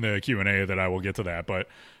the Q&A that I will get to that, but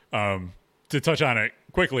to touch on it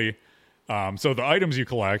quickly, so the items you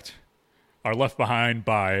collect are left behind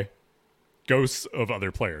by ghosts of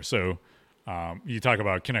other players. So you talk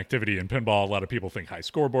about connectivity in pinball. A lot of people think high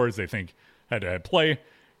scoreboards. They think head-to-head play.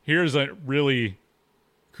 Here's a really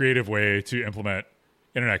creative way to implement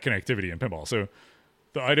internet connectivity in pinball. So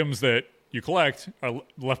the items that you collect are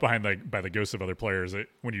left behind by the ghosts of other players. That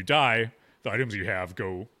when you die, the items you have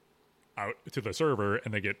go out to the server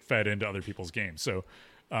and they get fed into other people's games. So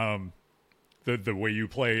the way you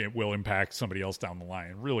play it will impact somebody else down the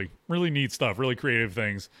line. Really, really neat stuff. Really creative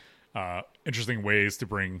things. Interesting ways to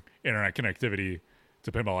bring internet connectivity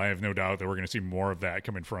to pinball. I have no doubt that we're going to see more of that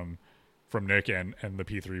coming from Nick and the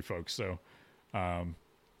P3 folks. So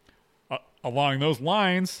along those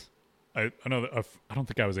lines, I don't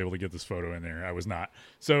think I was able to get this photo in there. I was not.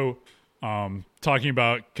 So talking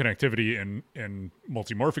about connectivity in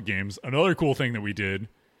multimorphic games, another cool thing that we did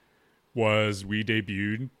was we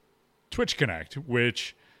debuted Twitch Connect,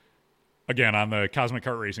 which, again, on the Cosmic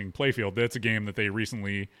Kart Racing playfield, that's a game that they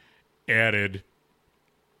recently added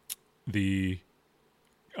the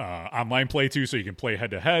online play to, so you can play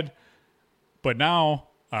head-to-head. But now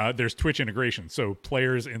there's Twitch integration, so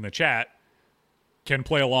players in the chat can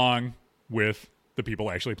play along with the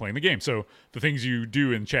people actually playing the game. So the things you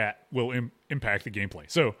do in chat will impact the gameplay.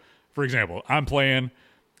 So, for example, I'm playing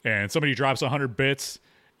and somebody drops 100 bits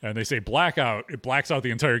and they say blackout. It blacks out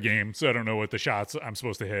the entire game, so I don't know what the shots I'm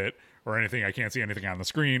supposed to hit or anything. I can't see anything on the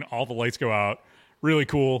screen. All the lights go out. Really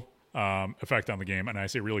cool effect on the game, and I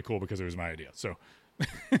say really cool because it was my idea. So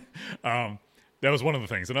that was one of the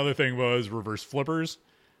things. Another thing was reverse flippers.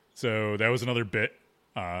 So that was another bit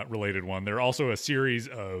related one. There are also a series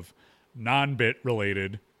of non-bit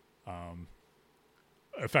related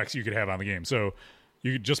effects you could have on the game. So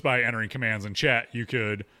you just by entering commands in chat, you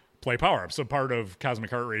could play power-ups. So part of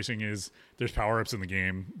Cosmic Kart Racing is there's power-ups in the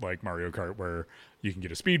game like Mario Kart where you can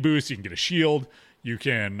get a speed boost, you can get a shield, you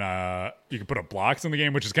can put up blocks in the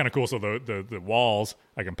game, which is kind of cool. So the walls,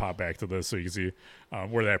 I can pop back to this so you can see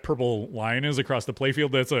where that purple line is across the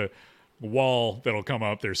playfield. That's a wall that'll come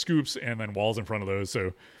up. There's scoops and then walls in front of those.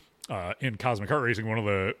 So in Cosmic Kart Racing, one of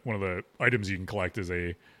the items you can collect is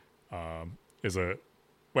one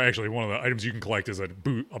of the items you can collect is a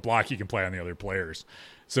block you can play on the other players.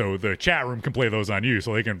 So the chat room can play those on you.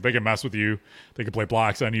 So they can mess with you. They can play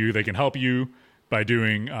blocks on you. They can help you by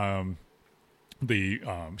doing the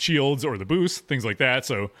shields or the boosts, things like that.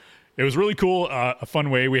 So it was really cool, a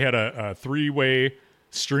fun way. We had a 3-way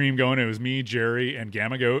stream going. It was me, Jerry, and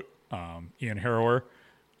Gamma Goat, Ian Harrower,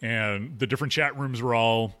 and the different chat rooms were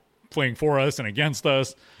all playing for us and against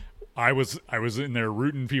us. I was in there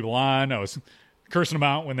rooting people on. I was cursing them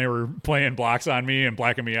out when they were playing blocks on me and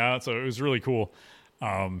blacking me out. So it was really cool.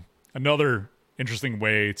 Another interesting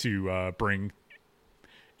way to bring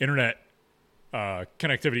internet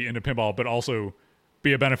connectivity into pinball, but also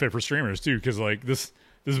be a benefit for streamers too, because like this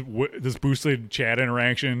this boosted chat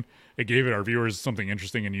interaction. It gave our viewers something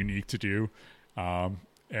interesting and unique to do.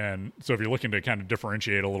 And so if you're looking to kind of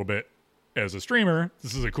differentiate a little bit as a streamer,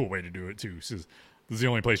 this is a cool way to do it too. This is the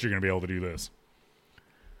only place you're going to be able to do this.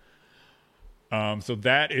 So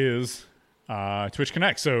that is Twitch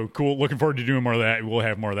Connect. So cool. Looking forward to doing more of that. We'll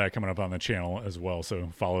have more of that coming up on the channel as well. So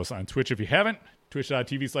follow us on Twitch if you haven't.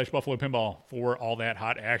 Twitch.tv/Buffalo Pinball for all that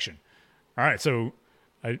hot action. All right. So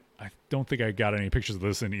I don't think I got any pictures of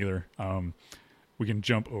this in either. We can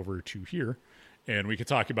jump over to here and we can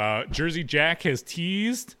talk about Jersey Jack has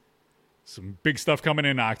teased some big stuff coming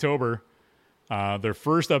in October. Their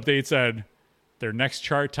first update said their next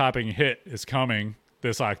chart topping hit is coming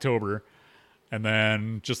this October. And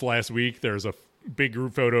then just last week, there's a big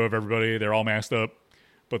group photo of everybody. They're all masked up,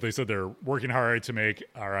 but they said they're working hard to make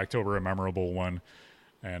our October a memorable one.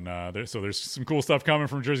 And so there's some cool stuff coming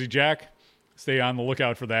from Jersey Jack. Stay on the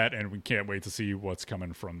lookout for that, and we can't wait to see what's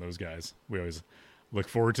coming from those guys. We always look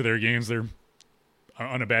forward to their games. They're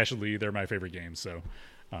unabashedly, they're my favorite games. So,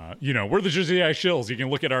 we're the Jersey Jack shills. You can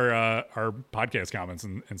look at our podcast comments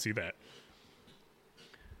and see that.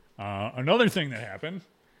 Another thing that happened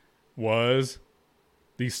was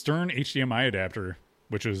the Stern HDMI adapter,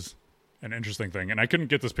 which is an interesting thing. And I couldn't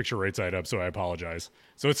get this picture right side up, so I apologize.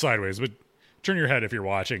 So it's sideways, but turn your head if you're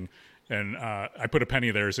watching. And I put a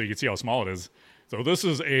penny there so you can see how small it is. So this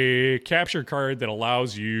is a capture card that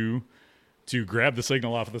allows you to grab the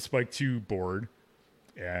signal off of the Spike 2 board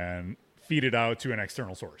and feed it out to an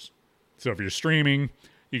external source. So if you're streaming,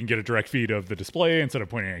 you can get a direct feed of the display instead of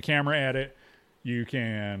pointing a camera at it. You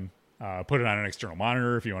can put it on an external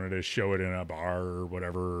monitor if you wanted to show it in a bar or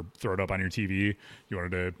whatever, throw it up on your TV. You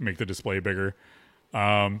wanted to make the display bigger.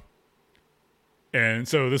 And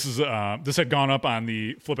so this had gone up on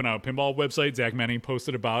the Flippin' Out Pinball website. Zach Manning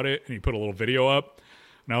posted about it, and he put a little video up.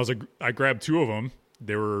 And I grabbed two of them.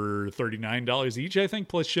 They were $39 each, I think,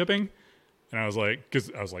 plus shipping. And I was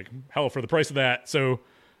like, hell, for the price of that. So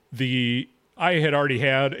I had already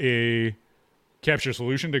had a capture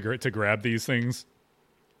solution to grab these things,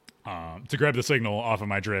 to grab the signal off of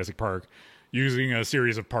my Jurassic Park using a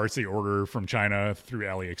series of parts they order from China through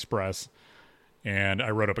AliExpress. And I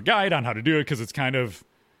wrote up a guide on how to do it because it's kind of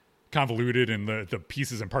convoluted and the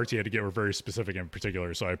pieces and parts you had to get were very specific in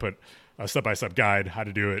particular. So I put a step-by-step guide how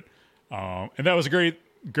to do it. And that was a great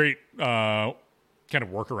kind of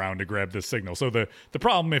workaround to grab this signal. So the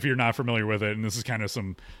problem, if you're not familiar with it, and this is kind of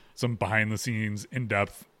some behind-the-scenes,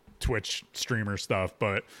 in-depth Twitch streamer stuff,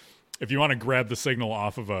 but if you want to grab the signal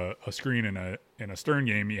off of a screen in a Stern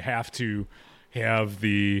game, you have to have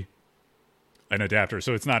an adapter.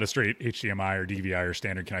 So it's not a straight HDMI or DVI or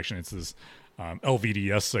standard connection. It's this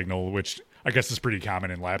LVDS signal, which I guess is pretty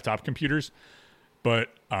common in laptop computers. But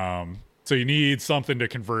so you need something to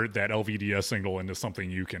convert that LVDS signal into something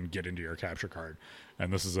you can get into your capture card.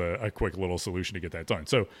 And this is a quick little solution to get that done.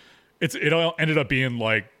 So it all ended up being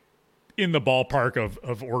like in the ballpark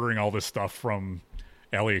of ordering all this stuff from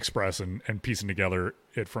AliExpress and piecing together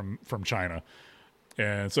it from China.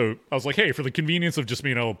 And so I was like, hey, for the convenience of just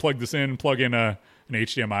being able to plug this in, plug in an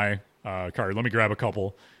HDMI card, let me grab a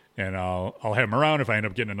couple, and I'll have them around. If I end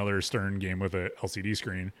up getting another Stern game with a LCD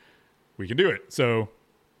screen, we can do it. So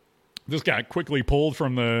this got quickly pulled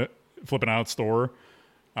from the Flippin' Out store.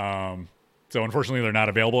 So unfortunately, they're not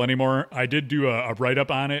available anymore. I did do a write-up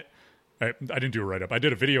on it. I didn't do a write-up. I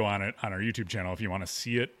did a video on it on our YouTube channel if you want to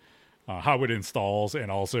see it, how it installs, and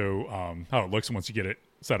also how it looks once you get it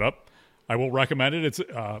set up. I will recommend it. It's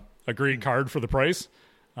a great card for the price,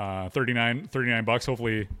 $39.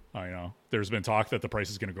 Hopefully, there's been talk that the price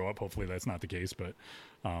is going to go up. Hopefully that's not the case. But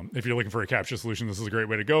if you're looking for a capture solution, this is a great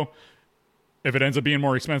way to go. If it ends up being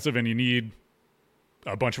more expensive and you need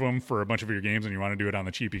a bunch of them for a bunch of your games and you want to do it on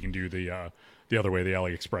the cheap, you can do the other way, the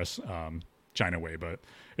AliExpress China way. But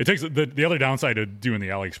it takes the other downside of doing the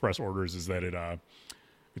AliExpress orders is that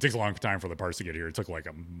it takes a long time for the parts to get here. It took like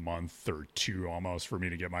a month or two almost for me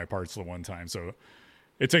to get my parts the one time. So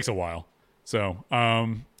it takes a while. So,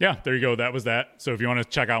 there you go. That was that. So if you want to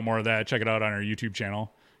check out more of that, check it out on our YouTube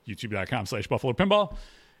channel, youtube.com/Buffalo Pinball.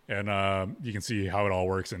 And you can see how it all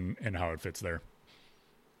works and how it fits there.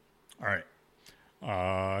 All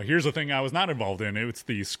right. Here's the thing I was not involved in. It's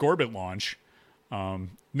the Scorbit launch.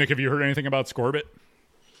 Nick, have you heard anything about Scorbit?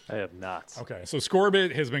 I have not. Okay, so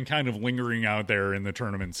Scorbit has been kind of lingering out there in the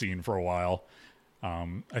tournament scene for a while.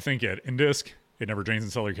 I think at Indisc, It Never Drains in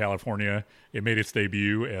Southern California, it made its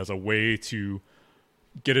debut as a way to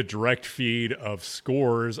get a direct feed of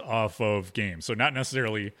scores off of games. So not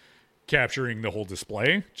necessarily capturing the whole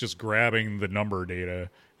display, just grabbing the number data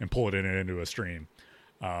and pulling it into a stream.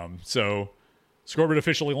 So Scorbit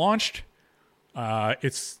officially launched.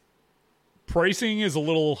 It's pricing is a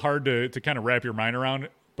little hard to kind of wrap your mind around,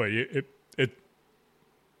 but it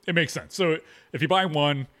makes sense. So if you buy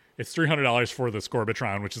one, it's $300 for the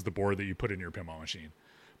Scorbitron, which is the board that you put in your pinball machine.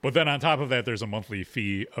 But then on top of that, there's a monthly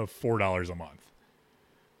fee of $4 a month.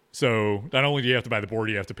 So not only do you have to buy the board,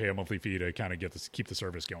 you have to pay a monthly fee to kind of keep the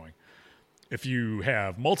service going. If you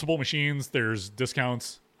have multiple machines, there's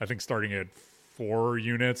discounts, I think starting at 4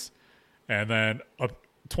 units, and then up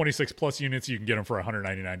 26 plus units, you can get them for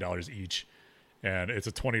 $199 each. And it's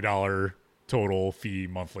a $20 total fee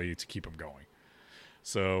monthly to keep them going.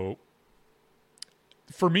 So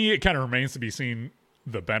for me, it kind of remains to be seen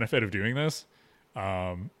the benefit of doing this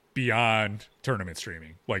beyond tournament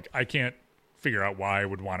streaming. Like, I can't figure out why I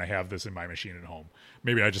would want to have this in my machine at home.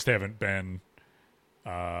 Maybe I just haven't been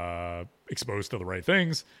exposed to the right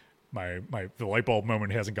things. The light bulb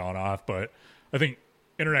moment hasn't gone off, but I think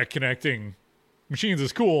internet connecting machines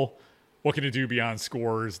is cool. What can it do beyond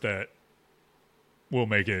scores that will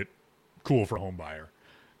make it cool for a home buyer?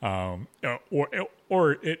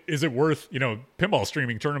 Is it worth, pinball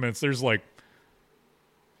streaming tournaments? There's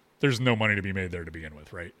no money to be made there to begin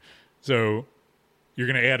with, right? So you're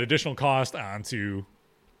going to add additional cost onto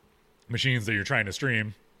machines that you're trying to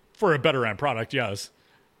stream for a better end product, yes,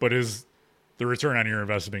 but is the return on your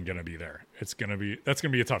investment going to be there? That's going to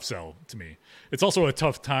be a tough sell to me. It's also a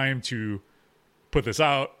tough time to put this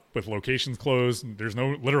out with locations closed. There's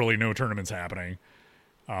literally no tournaments happening.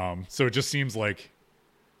 So it just seems like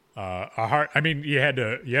you had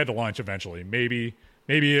to launch eventually. Maybe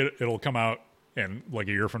it'll come out and like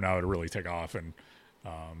a year from now it'll really take off and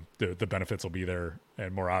the benefits will be there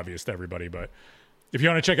and more obvious to everybody. But if you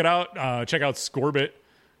want to check it out, check out Scorbit,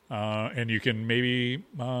 and you can maybe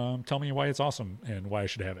tell me why it's awesome and why I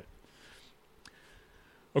should have it.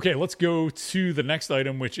 Okay, let's go to the next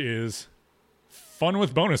item, which is Fun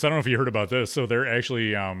with Bonus. I don't know if you heard about this. So they're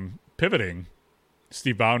actually pivoting.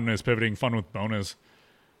 Steve Bowden is pivoting Fun with Bonus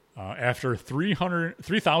after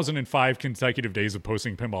 3,005 consecutive days of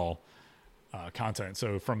posting pinball content.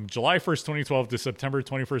 So from July 1st, 2012 to September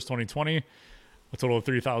 21st, 2020, a total of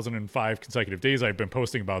 3,005 consecutive days I've been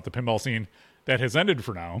posting about the pinball scene. That has ended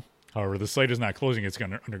for now. However, the site is not closing. It's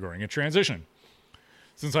undergoing a transition.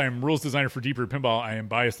 Since I am rules designer for Deep Root Pinball, I am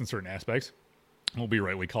biased in certain aspects. Will be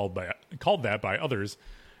rightly called that by others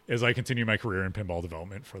as I continue my career in pinball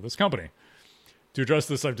development for this company. To address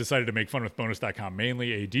this, I've decided to make funwithbonus.com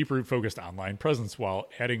mainly a Deep Root focused online presence while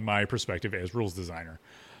adding my perspective as rules designer.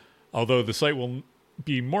 Although the site will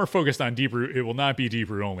be more focused on Deep Root, it will not be Deep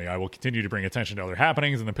Root only. I will continue to bring attention to other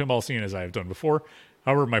happenings in the pinball scene as I have done before.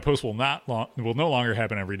 However, my posts will no longer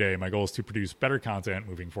happen every day. My goal is to produce better content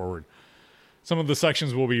moving forward. Some of the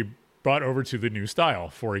sections will be brought over to the new style.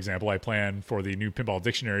 For example, I plan for the new pinball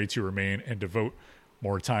dictionary to remain and devote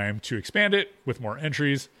more time to expand it with more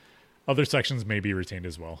entries. Other sections may be retained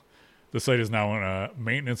as well. The site is now in a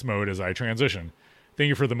maintenance mode as I transition. Thank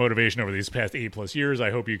you for the motivation over these past 8+ years. I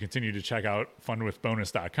hope you continue to check out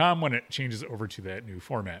funwithbonus.com when it changes over to that new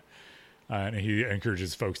format. And he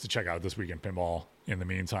encourages folks to check out This Week in Pinball in the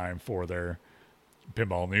meantime for their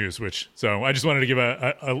pinball news. So I just wanted to give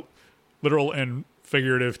a literal and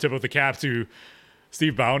figurative tip of the cap to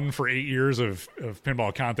Steve Bowden for 8 years of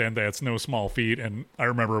pinball content. That's no small feat. And I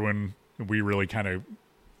remember when we really kind of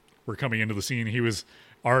were coming into the scene, he was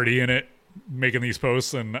already in it, making these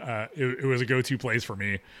posts, and it was a go-to place for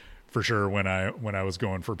me for sure when I was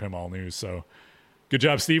going for pinball news. So good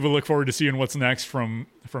job, Steve. We'll look forward to seeing what's next from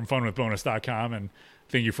funwithbonus.com, and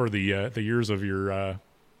thank you for the years of your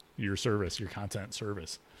service, your content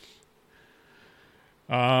service.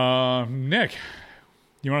 Nick,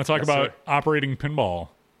 you want to talk about operating pinball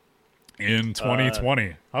in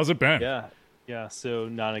 2020? How's it been? Yeah. So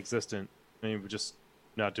non-existent. I mean, we're just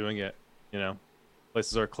not doing it.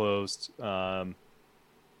 Places are closed.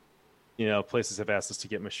 Places have asked us to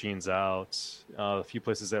get machines out. The few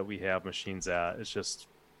places that we have machines at, it's just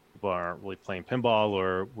people aren't really playing pinball,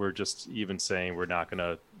 or we're just even saying we're not going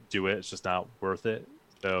to do it. It's just not worth it.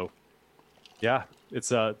 So, yeah,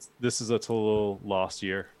 this is a total lost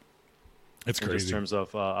year. It's crazy in terms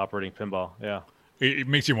of operating pinball. Yeah, it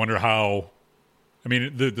makes you wonder how. I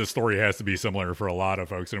mean, the story has to be similar for a lot of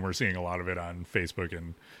folks, and we're seeing a lot of it on Facebook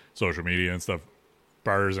and social media and stuff.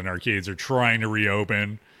 Bars and arcades are trying to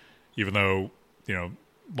reopen, even though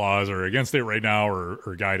laws are against it right now,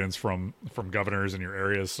 or guidance from governors in your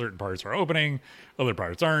areas. Certain parts are opening, other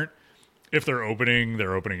parts aren't. If they're opening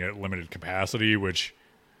at limited capacity, which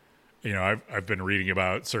I've been reading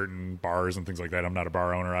about certain bars and things like that. I'm not a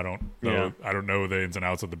bar owner. I don't know the ins and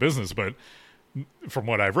outs of the business, but from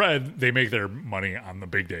what I've read, they make their money on the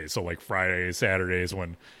big days. So like Fridays, Saturdays,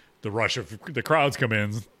 when the rush of the crowds come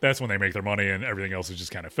in, that's when they make their money, and everything else is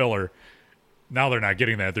just kind of filler. Now they're not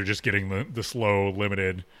getting that; they're just getting the slow,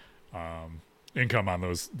 limited income on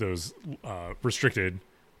those restricted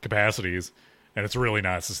capacities, and it's really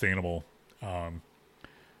not sustainable.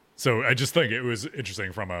 So I just think it was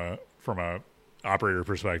interesting from a operator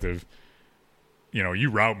perspective. You know, you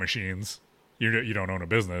route machines, you don't own a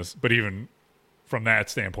business, but even from that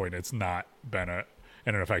standpoint, it's not been an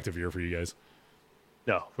effective year for you guys.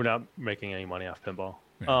 No, we're not making any money off pinball.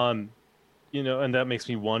 Yeah. You know, and that makes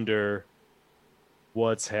me wonder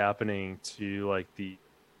what's happening to like the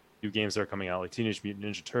new games that are coming out, like Teenage Mutant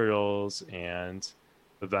Ninja Turtles and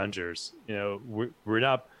Avengers. You know, we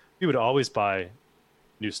would always buy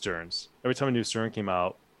new Sterns. Every time a new Stern came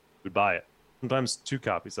out, we'd buy it. Sometimes 2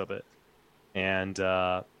 copies of it. And,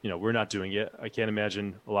 you know, we're not doing it. I can't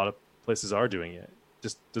imagine a lot of places are doing it.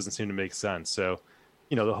 Just doesn't seem to make sense. So,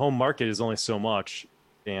 you know, the home market is only so much.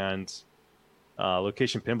 And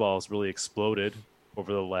location pinball has really exploded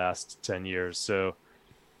over the last 10 years. So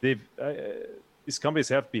these companies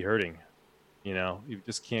have to be hurting. You know, you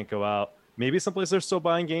just can't go out. Maybe someplace they're still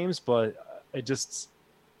buying games, but it just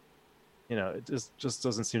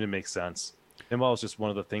doesn't seem to make sense. Pinball is just one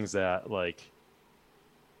of the things that, like,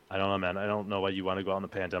 I don't know, man. I don't know why you want to go out in the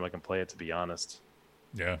pandemic and play it, to be honest.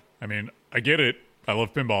 Yeah. I mean, I get it. I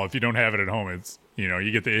love pinball. If you don't have it at home, it's, you know,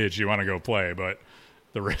 you get the itch, you want to go play, but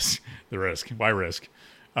the risk, why risk?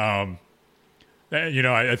 You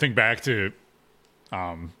know, I think back to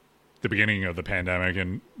the beginning of the pandemic,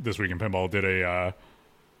 and This Week in Pinball did a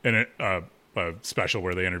special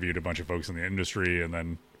where they interviewed a bunch of folks in the industry, and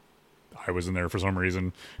then I was in there for some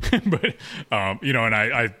reason. But, you know, and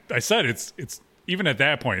I said it's even at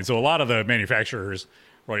that point. So a lot of the manufacturers,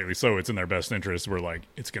 rightly so, it's in their best interest. We're like,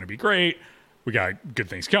 it's going to be great. We got good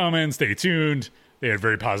things coming. Stay tuned. They had a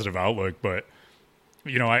very positive outlook. But,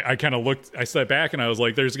 you know, I kind of looked, I sat back and I was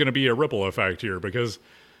like, there's going to be a ripple effect here, because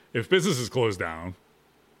if businesses close down,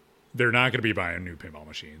 they're not going to be buying new pinball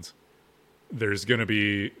machines. There's going to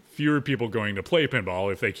be fewer people going to play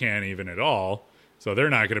pinball if they can, even at all. So they're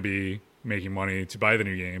not going to be making money to buy the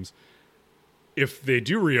new games. If they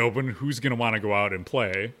do reopen, who's going to want to go out and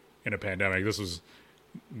play in a pandemic? This was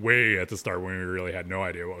way at the start when we really had no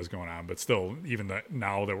idea what was going on. But still, even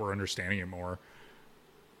now that we're understanding it more,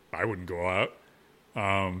 I wouldn't go out.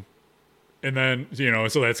 And then, you know,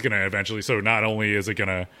 so that's going to eventually, so not only is it's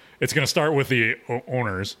going to start with the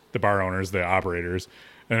owners, the bar owners, the operators,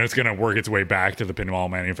 and it's going to work its way back to the pinball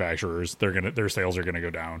manufacturers. Their sales are going to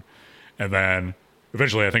go down. And then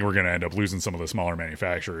eventually I think we're going to end up losing some of the smaller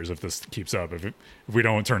manufacturers if this keeps up. If we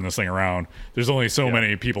don't turn this thing around, there's only so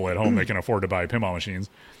many people at home that can afford to buy pinball machines.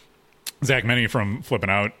 Zach Meny from Flippin'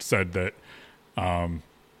 Out said that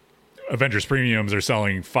Avengers premiums are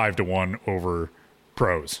selling 5-1 over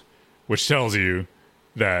pros, which tells you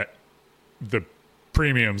that the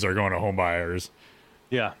premiums are going to home buyers.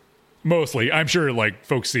 Yeah. Mostly. I'm sure, like,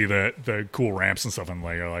 folks see the cool ramps and stuff and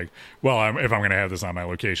are like, well, if I'm going to have this on my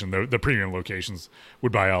location, the premium locations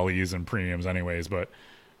would buy all these and premiums anyways, but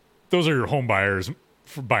those are your home buyers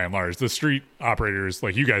by and large. The street operators,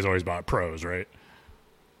 like, you guys always bought pros, right?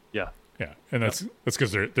 Yeah. Yeah. And that's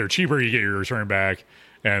because they're cheaper, you get your return back,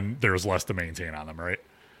 and there's less to maintain on them, right?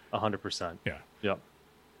 100%. Yeah. Yep.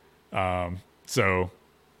 So,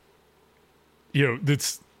 you know,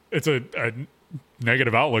 it's a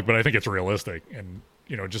negative outlook, but I think it's realistic. And,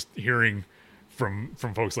 you know, just hearing from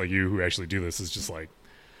folks like you who actually do this is just like,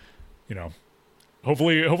 you know,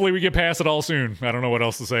 hopefully we get past it all soon. I don't know what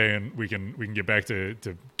else to say, and we can get back to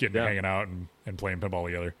getting hanging out and playing pinball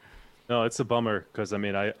together. No, it's a bummer, because I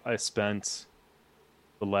mean, I spent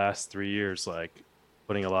the last 3 years like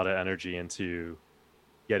putting a lot of energy into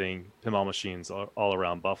getting pinball machines all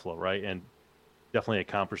around Buffalo, right? And definitely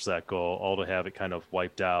accomplished that goal, all to have it kind of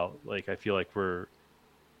wiped out. Like, I feel like we're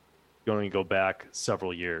going to go back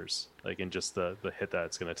several years, like, in just the hit that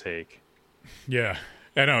it's going to take. Yeah.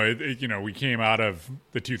 I know, you know, we came out of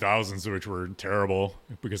the 2000s, which were terrible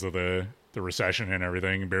because of the recession and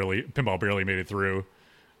everything. Pinball barely made it through,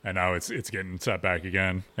 and now it's getting set back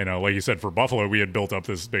again. I know, like you said, for Buffalo, we had built up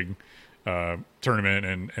this big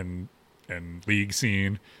tournament and league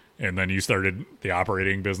scene, and then you started the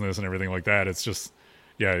operating business and everything like that. It's just,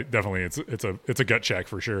 yeah, definitely, it's a gut check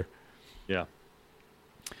for sure. Yeah.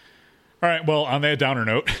 All right. Well, on that downer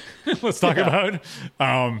note, let's talk about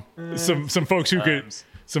some folks who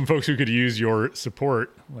could use your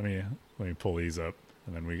support. Let me pull these up,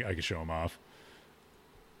 and then I can show them off.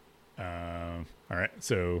 All right.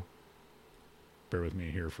 So bear with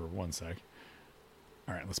me here for 1 sec.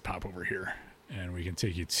 All right. Let's pop over here, and we can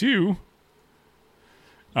take you to.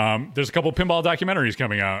 There's a couple pinball documentaries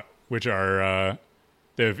coming out which are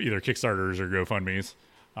they have either Kickstarters or GoFundMe's.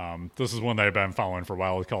 This is one that I've been following for a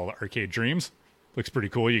while. It's called Arcade Dreams. Looks pretty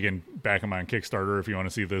cool. You can back them on Kickstarter if you want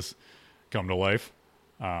to see this come to life.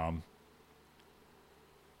 I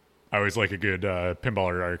always like a good pinball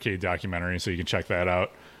or arcade documentary, so you can check that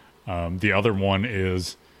out. The other one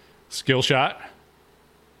is Skillshot.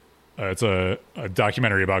 It's a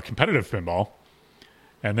documentary about competitive pinball,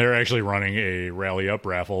 and they're actually running a Rally Up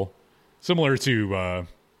raffle, similar to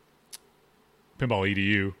Pinball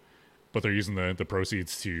EDU, but they're using the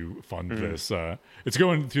proceeds to fund this. It's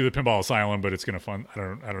going through the Pinball Asylum, but it's going to fund.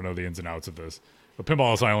 I don't know the ins and outs of this. But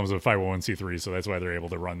Pinball Asylum is a 501c3, so that's why they're able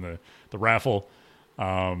to run the raffle.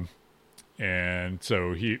 And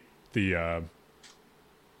so the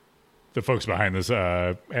folks behind this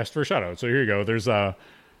asked for a shout out. So here you go. There's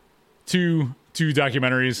two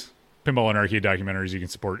documentaries, pinball and arcade documentaries you can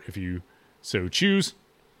support if you so choose.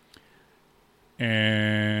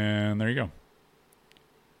 And there you go.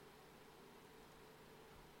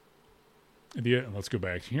 Let's go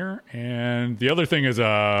back here. And the other thing is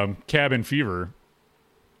Cabin Fever.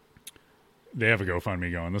 They have a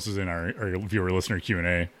GoFundMe going. This is in our viewer listener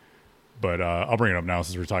Q&A. But I'll bring it up now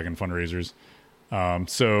since we're talking fundraisers.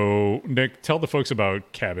 So, Nick, tell the folks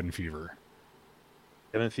about Cabin Fever.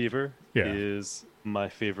 Cabin Fever is my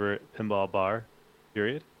favorite pinball bar,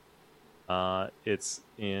 period. It's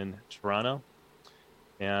in Toronto.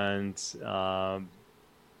 And I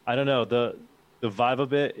don't know, the vibe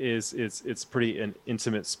of it is it's pretty an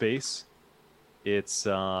intimate space. It's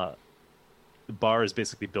the bar is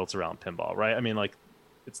basically built around pinball, right? I mean, like,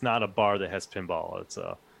 it's not a bar that has pinball. It's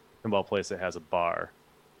a pinball place that has a bar.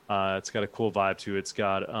 It's got a cool vibe to it. It's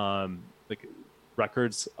got like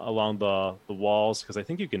records along the walls, because I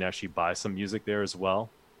think you can actually buy some music there as well.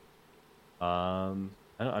 I'm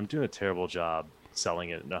doing a terrible job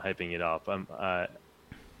selling it and hyping it up.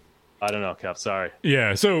 I don't know, Kev. Sorry.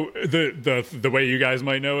 Yeah. So the way you guys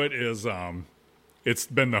might know it is it's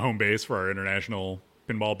been the home base for our international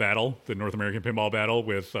pinball battle, the North American pinball battle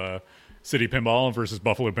with City Pinball versus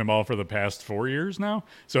Buffalo Pinball for the past 4 years now.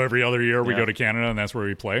 So every other year we go to Canada, and that's where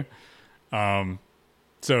we play.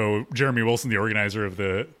 So Jeremy Wilson, the organizer of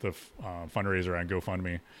the fundraiser on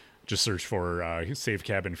GoFundMe, just search for Save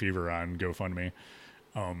Cabin Fever on GoFundMe.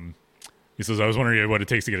 He says, I was wondering what it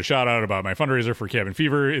takes to get a shout out about my fundraiser for Cabin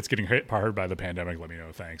Fever. It's getting hit hard by the pandemic. Let me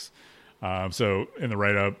know. Thanks. So in the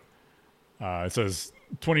write-up, it says,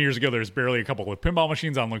 20 years ago, there's barely a couple of pinball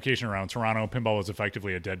machines on location around Toronto. Pinball was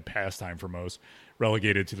effectively a dead pastime for most,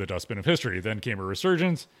 relegated to the dustbin of history. Then came a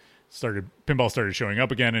resurgence. Pinball started showing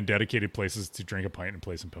up again, and dedicated places to drink a pint and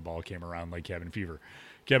play some pinball came around, like Cabin Fever.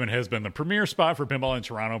 Cabin has been the premier spot for pinball in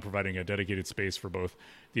Toronto, providing a dedicated space for both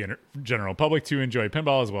the general public to enjoy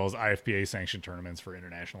pinball, as well as IFPA-sanctioned tournaments for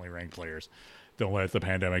internationally ranked players. Don't let the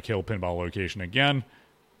pandemic kill pinball location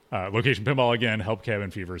pinball again. Help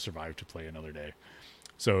Cabin Fever survive to play another day.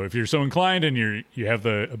 So if you're so inclined and you have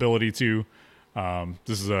the ability to,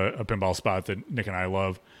 this is a pinball spot that Nick and I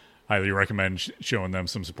love. Highly recommend showing them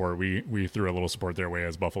some support. We threw a little support their way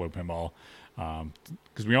as Buffalo Pinball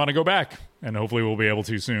because we want to go back, and hopefully we'll be able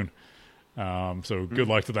to soon. So good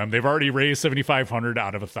luck to them. They've already raised $7,500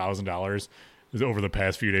 out of $1,000 over the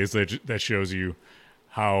past few days. That shows you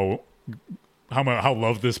how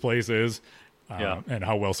loved this place is. And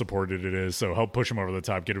how well supported it is. So help push them over the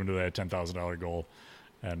top, get them to that $10,000 goal,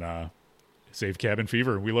 and save Cabin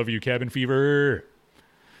Fever. We love you, Cabin Fever.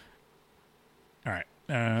 All right,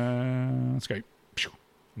 let's go.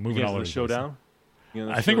 Moving all over the showdown.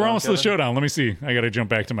 I think we're almost to the showdown. Let me see. I got to jump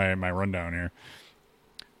back to my rundown here.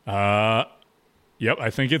 Yep, I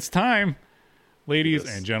think it's time, ladies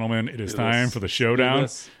and gentlemen. It is time for the showdown.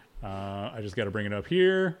 I just got to bring it up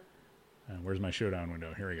here. Where's my showdown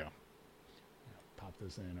window? Here we go. Pop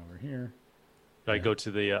this in over here. Should I go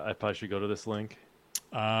to the? I probably should go to this link.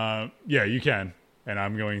 Yeah, you can, and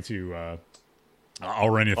I'm going to. I'll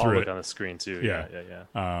run you through I'll it look on the screen too. Yeah.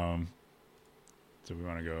 So we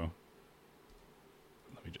want to go.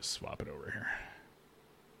 Let me just swap it over here.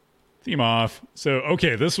 Theme off. So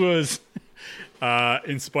okay, this was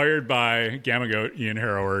inspired by Gamma Goat Ian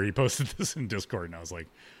Harrower. He posted this in Discord, and I was like,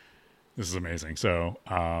 this is amazing. So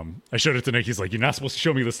I showed it to Nick. He's like, you're not supposed to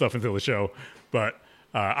show me this stuff until the show. But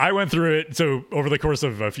I went through it. So over the course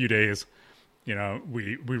of a few days,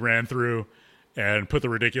 we ran through and put the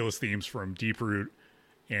ridiculous themes from Deep Root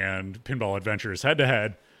and Pinball Adventures head to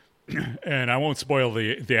head. And I won't spoil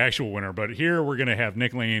the actual winner, but here we're going to have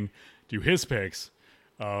Nick Lane do his picks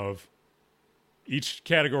of each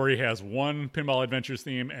category has one Pinball Adventures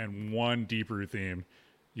theme and one Deep Root theme.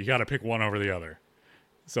 You got to pick one over the other.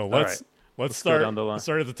 So let's Let's go start. down the line.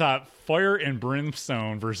 Start at the top. Fire and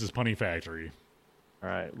Brimstone versus Punny Factory. All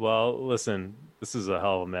right. Well, listen, this is a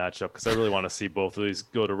hell of a matchup because I really want to see both of these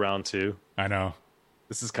go to round 2. I know.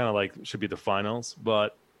 This is kind of like should be the finals,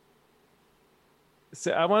 but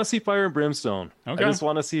I want to see Fire and Brimstone. Okay. I just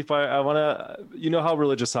want to see Fire. I want to. You know how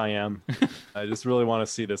religious I am. I just really want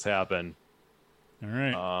to see this happen. All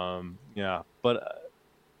right. Yeah, but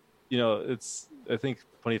it's. I think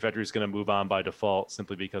Punny Factory is going to move on by default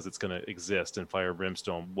simply because it's going to exist and Fire and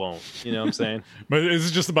Brimstone won't. You know what I'm saying? But this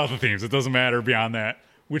is just about the themes. It doesn't matter beyond that.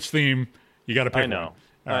 Which theme you got to pick? I know. One.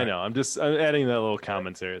 All right. I know. I'm adding that little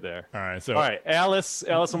commentary there. All right. So. All right, Alice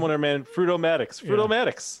and Wonderman, Fruitomatics.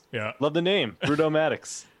 Fruitomatics. Yeah. Love the name,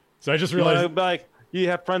 Fruitomatics. So I just You realized. wanna, you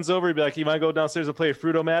have friends over, you'd be like, you want to go downstairs and play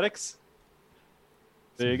Fruitomatics?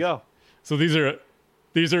 There you go. So these are.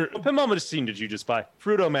 What pinball machine did you just buy?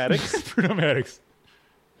 Fruitomatics. Fruitomatics.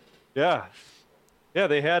 Yeah. Yeah,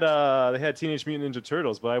 they had Teenage Mutant Ninja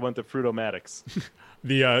Turtles, but I went to Fruitomatics.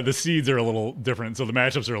 The seeds are a little different, so the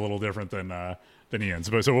matchups are a little different than Ian's.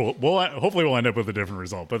 But so we'll hopefully we'll end up with a different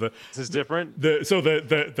result. But This is different.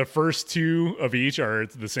 the first two of each are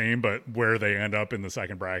the same, but where they end up in the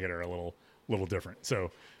second bracket are a little different.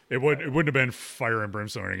 So it wouldn't have been Fire and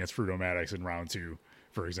Brimstone against Fruitomatics in round 2,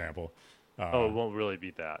 for example. It won't really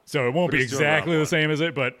beat that. So it won't We're be just doing exactly round the same as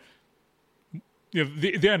it, but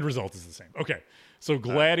the end result is the same. Okay, so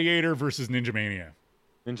Gladiator versus Ninja Mania.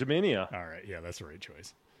 Ninja Mania. All right, yeah, that's the right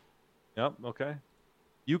choice. Yep. Okay.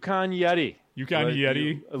 Yukon Yeti. Yukon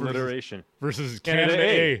Yeti alliteration versus Canada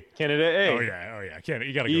A. Canada A. Oh yeah. Canada,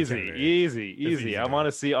 you got to go Easy, Canada A. easy. I done. want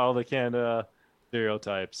to see all the Canada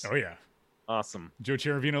stereotypes. Oh yeah, Awesome. Joe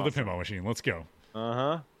Cherovino, the pinball machine. Let's go.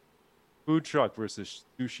 Food truck versus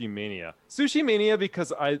Sushi Mania. Sushi Mania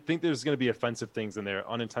because I think there's going to be offensive things in there,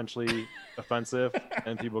 unintentionally offensive,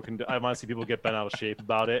 and I want to see people get bent out of shape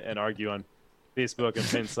about it and argue on Facebook and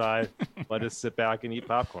Pinside. Let us sit back and eat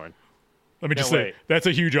popcorn. Let me just Can't say wait. that's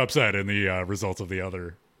a huge upset in the results of the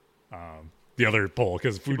other poll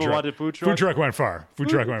because People wanted food truck? Food truck went far. Food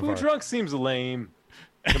truck went Food far. truck seems lame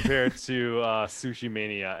compared to Sushi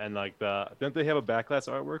Mania and like don't they have a backlash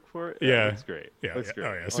artwork for it? Yeah, It looks great. Yeah, Looks yeah. great. Oh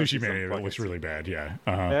I yeah, wanna see Sushi some Mania fucking looks really Sushi. bad. Yeah.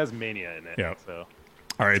 It has Mania in it. Yeah. So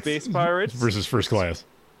All right. Space Pirates versus First Class.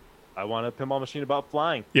 I want a pinball machine about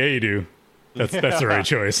flying. Yeah, you do. That's the right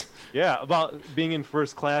choice. Yeah, about being in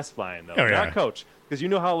first class flying though. Oh, yeah. Not coach, because you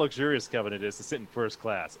know how luxurious, Kevin, it is to sit in first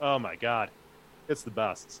class. Oh my God, it's the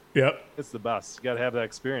best. Yep. It's the best. You got to have that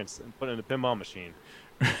experience and put it in a pinball machine.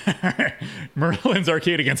 Merlin's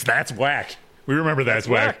Arcade against That's Whack. We remember That's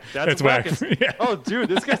Whack. That's whack. Yeah. Oh, dude,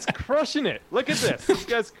 this guy's crushing it. Look at this. This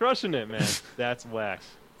guy's crushing it, man. That's whack.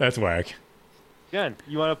 That's Whack. Again,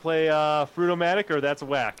 you want to play Fruitomatic or That's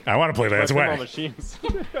Whack? I want to play That's Pinball Whack. machines.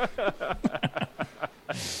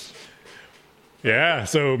 Yeah.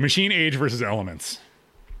 So Machine Age versus Elements.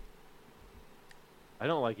 I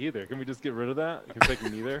don't like either. Can we just get rid of that? Can we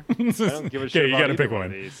pick neither? I don't give a Okay, shit you about gotta either pick one one.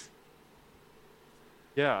 of these.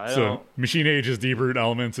 Yeah, I So don't. Machine Age is Deep Root.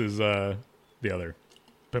 Elements is the other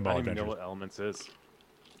I Pinball don't even know Adventures. what Elements is.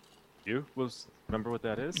 You remember what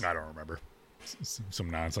that is? I don't remember. Some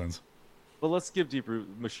nonsense. Well, let's give Deep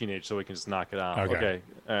Root Machine Age so we can just knock it out. Okay. Okay.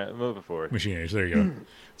 All right, move it forward. Machine Age. There you go.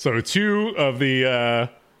 So two of the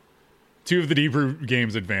Deep Root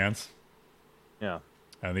games advance, Yeah.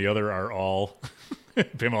 and the other are all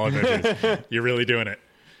Pinball Adventures. You're really doing it.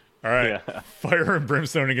 All right. Yeah. Fire and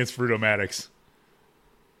Brimstone against Fruitomatics.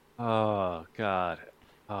 Oh God.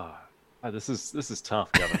 This is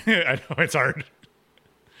tough, Kevin. I know it's hard.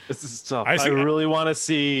 This is tough. I I, see- really want to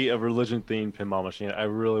see a religion-themed pinball machine. I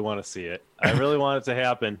really want to see it. I really want it to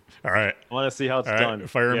happen. All right. I want to see how it's All right. done.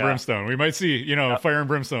 Fire and Yeah. Brimstone. We might see, Fire and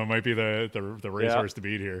Brimstone might be the racehorse to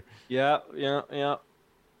beat here. Yeah. All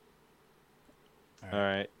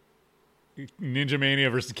right. Ninja Mania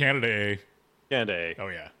versus Canada A. Canada A. Oh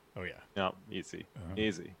yeah. Yeah, easy. Uh-huh.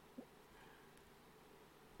 Easy.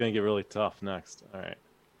 Gonna get really tough next. All right.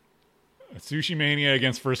 Sushi Mania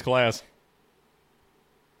against First Class.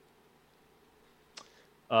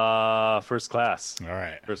 First class. All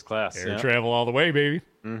right. First class. Air Yeah. travel all the way, baby.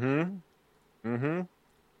 Mm-hmm.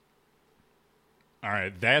 All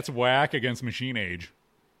right. That's Whack against Machine Age.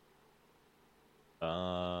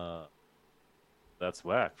 That's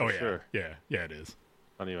whack for Oh yeah. sure. Yeah, it is.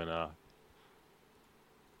 Not even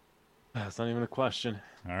it's not even a question.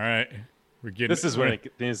 All right. We're getting This is when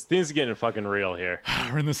things are getting fucking real here.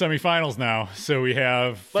 we're in the semifinals now. So we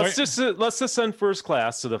have Let's just send first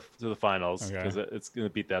class to the finals Okay. because it's gonna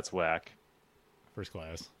beat That's Whack. First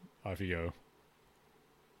Class. Off you go.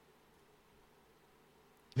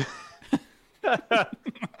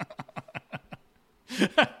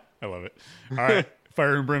 I love it. All right,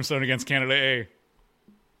 Fire and Brimstone against Canada A.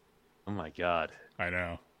 Oh my God. I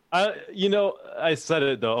know. I said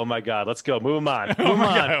it though. Oh my God. Let's go. Move 'em on. Move 'em Oh my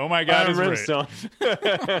on. God. Oh my God Fire is and right.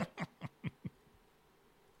 Brimstone.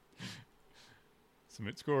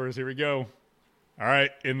 Submit scores. Here we go. All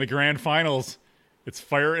right, in the grand finals, it's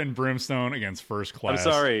Fire and Brimstone against First Class.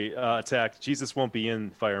 I'm sorry, Attack. Jesus won't be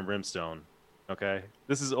in Fire and Brimstone. Okay?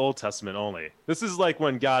 This is Old Testament only. This is like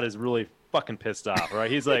when God is really fucking pissed off,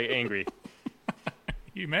 right? He's like angry.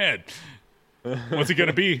 You mad? What's he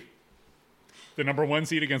gonna be? The number 1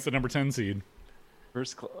 seed against the number 10 seed.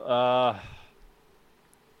 First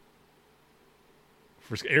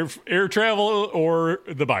air travel or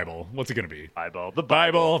the Bible? What's it gonna be? Bible. The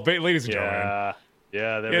Bible, Bible. ladies and gentlemen.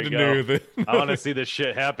 Yeah, there You we had to go. do the- I want to see this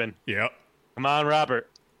shit happen. Yep. Come on, Robert.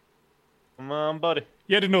 Come on, buddy.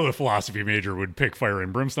 You had to know the philosophy major would pick Fire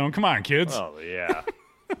and Brimstone. Come on, kids. Oh, yeah.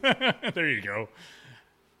 There you go.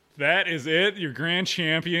 That is it. Your grand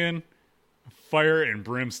champion, Fire and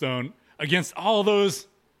Brimstone, against all those.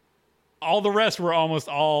 All the rest were almost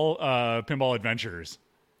all pinball adventures.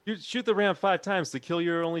 You shoot the ram 5 times to kill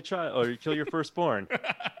your only child, or kill your firstborn.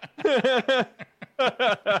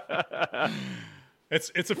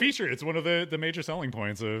 It's a feature. It's one of the major selling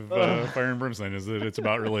points of Fire and Brimstone is that it's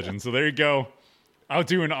about religion. So there you go.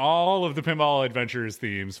 Outdoing all of the Pinball Adventures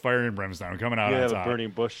themes, Fire and Brimstone coming out You on have top. a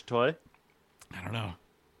burning bush toy? I don't know.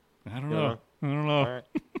 Yeah. All right.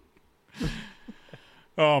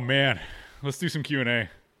 Oh man, let's do some Q&A.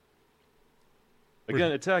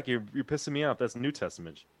 Again, Attack, you're pissing me off. That's New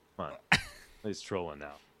Testament. Come on. He's trolling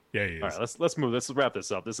now. Yeah, he is. All right, let's move. Let's wrap this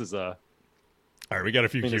up. This is All right, we got a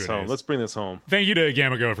few bring this home. Q&As. Let's bring this home. Thank you to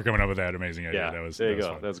Gamago for coming up with that amazing idea. Yeah, That was there you that was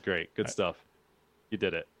go. fun. That's great. Good stuff. You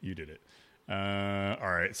did it. You did it. All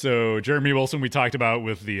right. So Jeremy Wilson, we talked about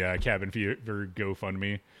with the Cabin Fever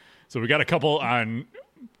GoFundMe. So we got a couple on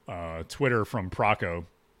Twitter from Proco.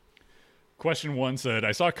 Question 1 said,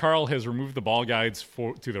 I saw Carl has removed the ball guides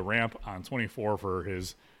to the ramp on 24 for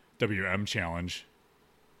his WM challenge.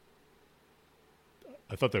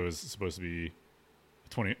 I thought that was supposed to be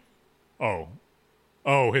 20. Oh,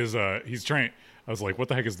 he's trying. I was like, what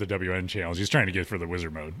the heck is the WN challenge? He's trying to get for the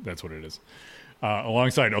wizard mode. That's what it is.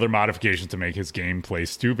 Alongside other modifications to make his gameplay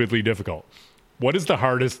stupidly difficult. What is the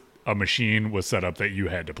hardest a machine was set up that you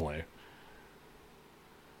had to play?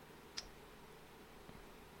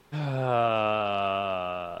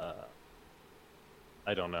 I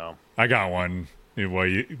don't know. I got one. While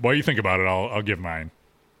you think about it, I'll give mine.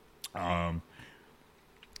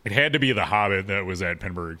 It had to be The Hobbit that was at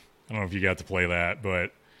Pinburg. I don't know if you got to play that,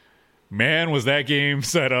 but man, was that game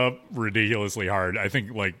set up ridiculously hard. I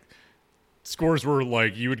think like scores were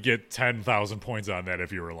like you would get 10,000 points on that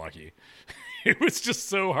if you were lucky. It was just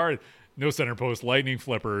so hard. No center post, lightning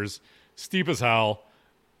flippers, steep as hell.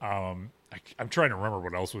 I'm trying to remember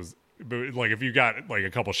what else was, but like if you got like a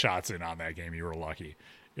couple shots in on that game, you were lucky.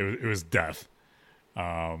 It was death.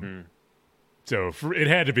 So it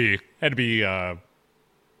had to be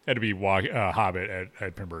Hobbit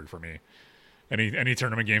at Pinburg for me. Any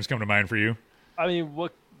tournament games come to mind for you? I mean,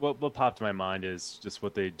 what popped to my mind is just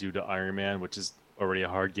what they do to Iron Man, which is already a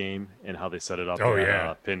hard game, and how they set it up. Oh, at,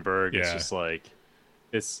 yeah. Pinburg. It's Yeah. just like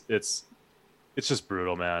it's just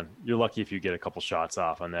brutal, man. You're lucky if you get a couple shots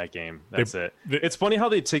off on that game. That's it. It's funny how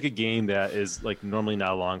they take a game that is like normally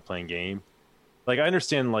not a long playing game. Like I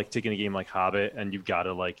understand like taking a game like Hobbit and you got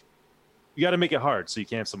to make it hard so you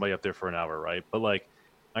can't have somebody up there for an hour, right? But like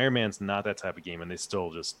Iron Man's not that type of game, and they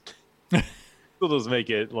still just make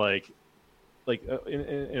it like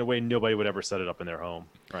in a way nobody would ever set it up in their home,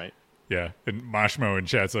 right? Yeah, and Mashmo in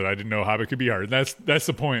chat said I didn't know Hobbit could be hard. And that's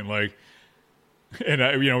the point. Like,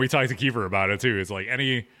 and we talked to Kiefer about it too. It's like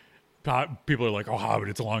people are like, oh, Hobbit,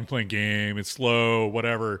 it's a long playing game, it's slow,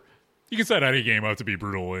 whatever. You can set any game up to be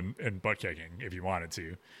brutal and butt kicking if you wanted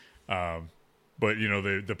to. But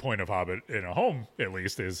the point of Hobbit in a home at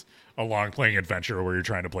least is a long playing adventure where you're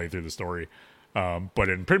trying to play through the story. But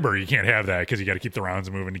in Pinburg you can't have that because you got to keep the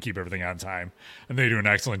rounds moving to keep everything on time. And they do an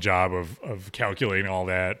excellent job of calculating all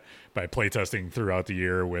that by playtesting throughout the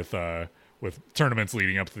year with tournaments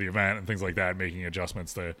leading up to the event and things like that, making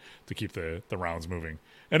adjustments to keep the rounds moving.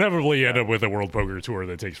 Inevitably you end up with a World Poker Tour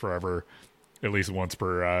that takes forever, at least once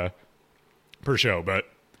per show. But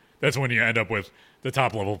that's when you end up with the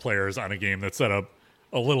top level players on a game that's set up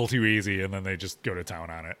a little too easy, and then they just go to town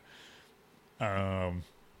on it.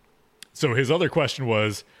 So his other question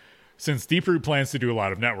was, since Deeproot plans to do a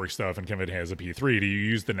lot of network stuff and Kevin has a P3, do you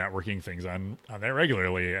use the networking things on that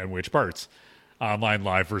regularly, and which parts? Online,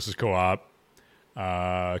 live versus co-op,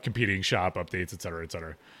 competing shop updates, et cetera, et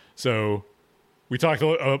cetera. So we talked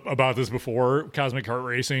about this before. Cosmic Kart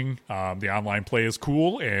Racing, the online play is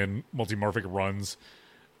cool, and Multimorphic runs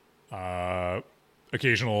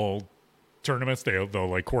occasional tournaments. They'll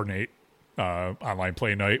like coordinate online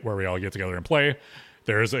play night where we all get together and play.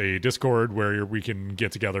 There's a Discord where we can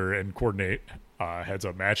get together and coordinate heads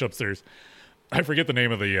up matchups. I forget the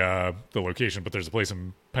name of the location, but there's a place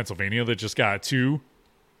in Pennsylvania that just got 2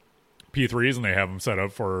 P3s, and they have them set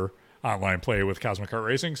up for online play with Cosmic Kart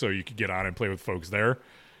Racing, so you could get on and play with folks there,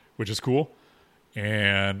 which is cool.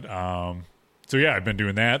 And so yeah, I've been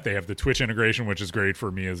doing that. They have the Twitch integration, which is great for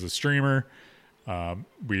me as a streamer.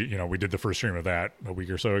 We did the first stream of that a week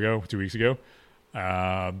or so ago, 2 weeks ago.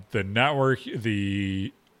 The network,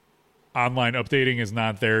 the online updating is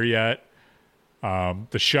not there yet.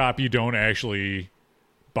 The shop, you don't actually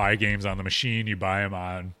buy games on the machine. You buy them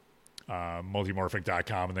on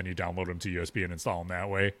multimorphic.com, and then you download them to USB and install them that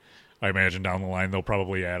way. I imagine down the line they'll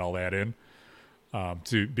probably add all that in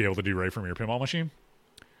to be able to do right from your pinball machine.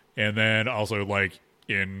 And then also, like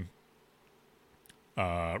in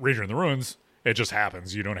Ranger in the Ruins, it just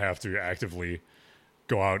happens. You don't have to actively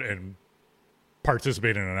go out and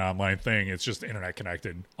participate in an online thing. It's just internet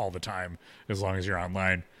connected all the time, as long as you're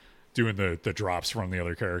online doing the drops from the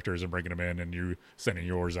other characters and bringing them in, and you sending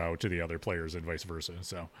yours out to the other players and vice versa.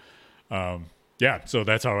 So so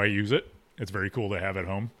that's how I use it. It's very cool to have at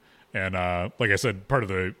home. And like I said, part of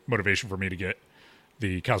the motivation for me to get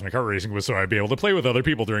the Cosmic Kart Racing was so I'd be able to play with other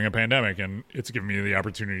people during a pandemic, and it's given me the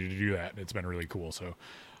opportunity to do that. It's been really cool. So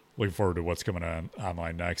looking forward to what's coming on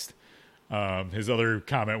online next. His other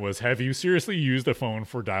comment was, have you seriously used a phone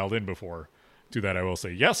for dialed in before? To that I will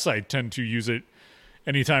say, yes, I tend to use it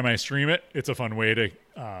anytime I stream it. It's a fun way to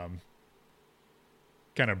kind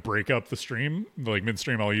of break up the stream. Like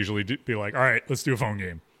mid-stream, I'll usually be like, all right, let's do a phone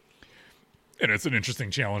game. And it's an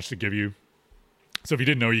interesting challenge to give you. So if you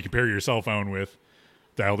didn't know, you can pair your cell phone with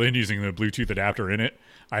dialed in using the Bluetooth adapter in it.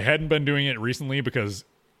 I hadn't been doing it recently because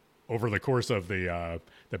over the course of the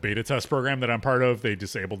beta test program that I'm part of, they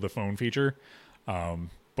disabled the phone feature.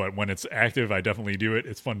 But when it's active, I definitely do it.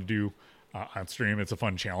 It's fun to do on stream. It's a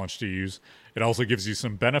fun challenge to use. It also gives you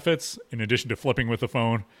some benefits. In addition to flipping with the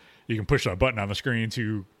phone, you can push a button on the screen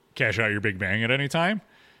to cash out your big bang at any time,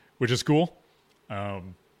 which is cool.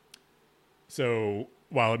 So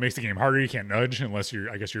while it makes the game harder, you can't nudge unless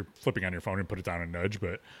you're flipping on your phone and put it down and nudge.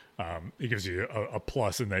 But it gives you a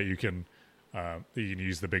plus in that you can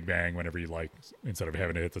use the big bang whenever you like instead of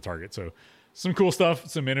having to hit the target. So some cool stuff,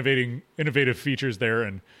 some innovative features there,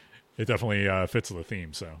 and it definitely fits the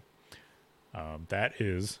theme. So that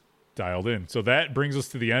is dialed in. So that brings us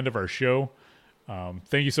to the end of our show.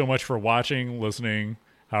 Thank you so much for watching, listening,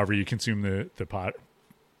 however you consume the podcast,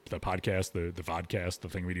 the vodcast, the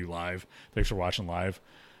thing we do live. Thanks for watching live.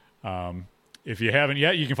 If you haven't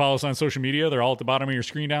yet, you can follow us on social media. They're all at the bottom of your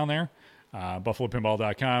screen down there.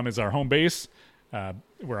 BuffaloPinball.com is our home base.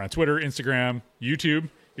 We're on Twitter, Instagram, YouTube.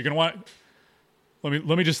 You're gonna want.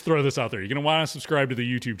 Let me just throw this out there. You're gonna want to subscribe to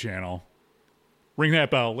the YouTube channel. Ring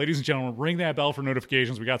that bell, ladies and gentlemen. Ring that bell for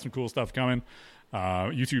notifications. We got some cool stuff coming.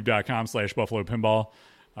 YouTube.com/BuffaloPinball.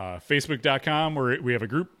 Facebook.com where we have a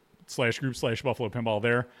group/Buffalo Pinball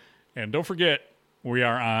there. And don't forget, we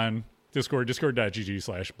are on Discord,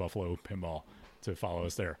 discord.gg/BuffaloPinball to follow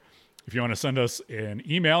us there. If you want to send us an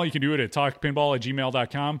email, you can do it at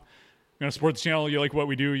talkpinball@gmail.com. You want to support the channel, you like what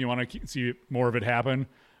we do, you want to see more of it happen,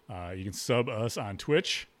 you can sub us on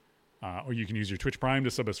Twitch, or you can use your Twitch Prime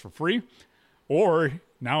to sub us for free. Or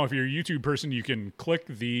now if you're a YouTube person, you can click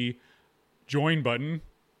the join button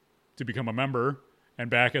to become a member and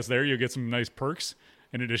back us there. You'll get some nice perks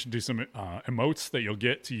in addition to some emotes that you'll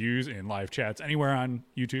get to use in live chats anywhere on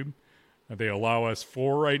YouTube. They allow us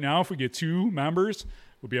 4 right now. If we get 2 members,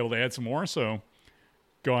 we'll be able to add some more. So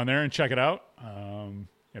go on there and check it out. I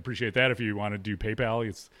appreciate that. If you want to do PayPal,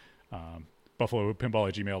 it's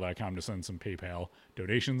BuffaloPinball@gmail.com to send some PayPal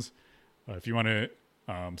donations. If you want to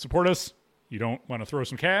support us, you don't want to throw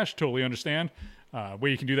some cash, totally understand.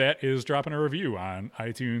 Way you can do that is dropping a review on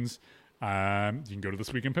iTunes. You can go to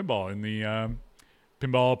This Week in Pinball in the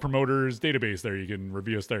Pinball Promoters database there. You can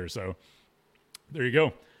review us there. So there you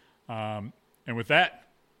go. And with that,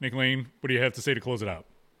 Nick Lane, what do you have to say to close it out?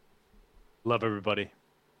 Love everybody.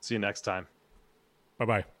 See you next time. Bye-bye.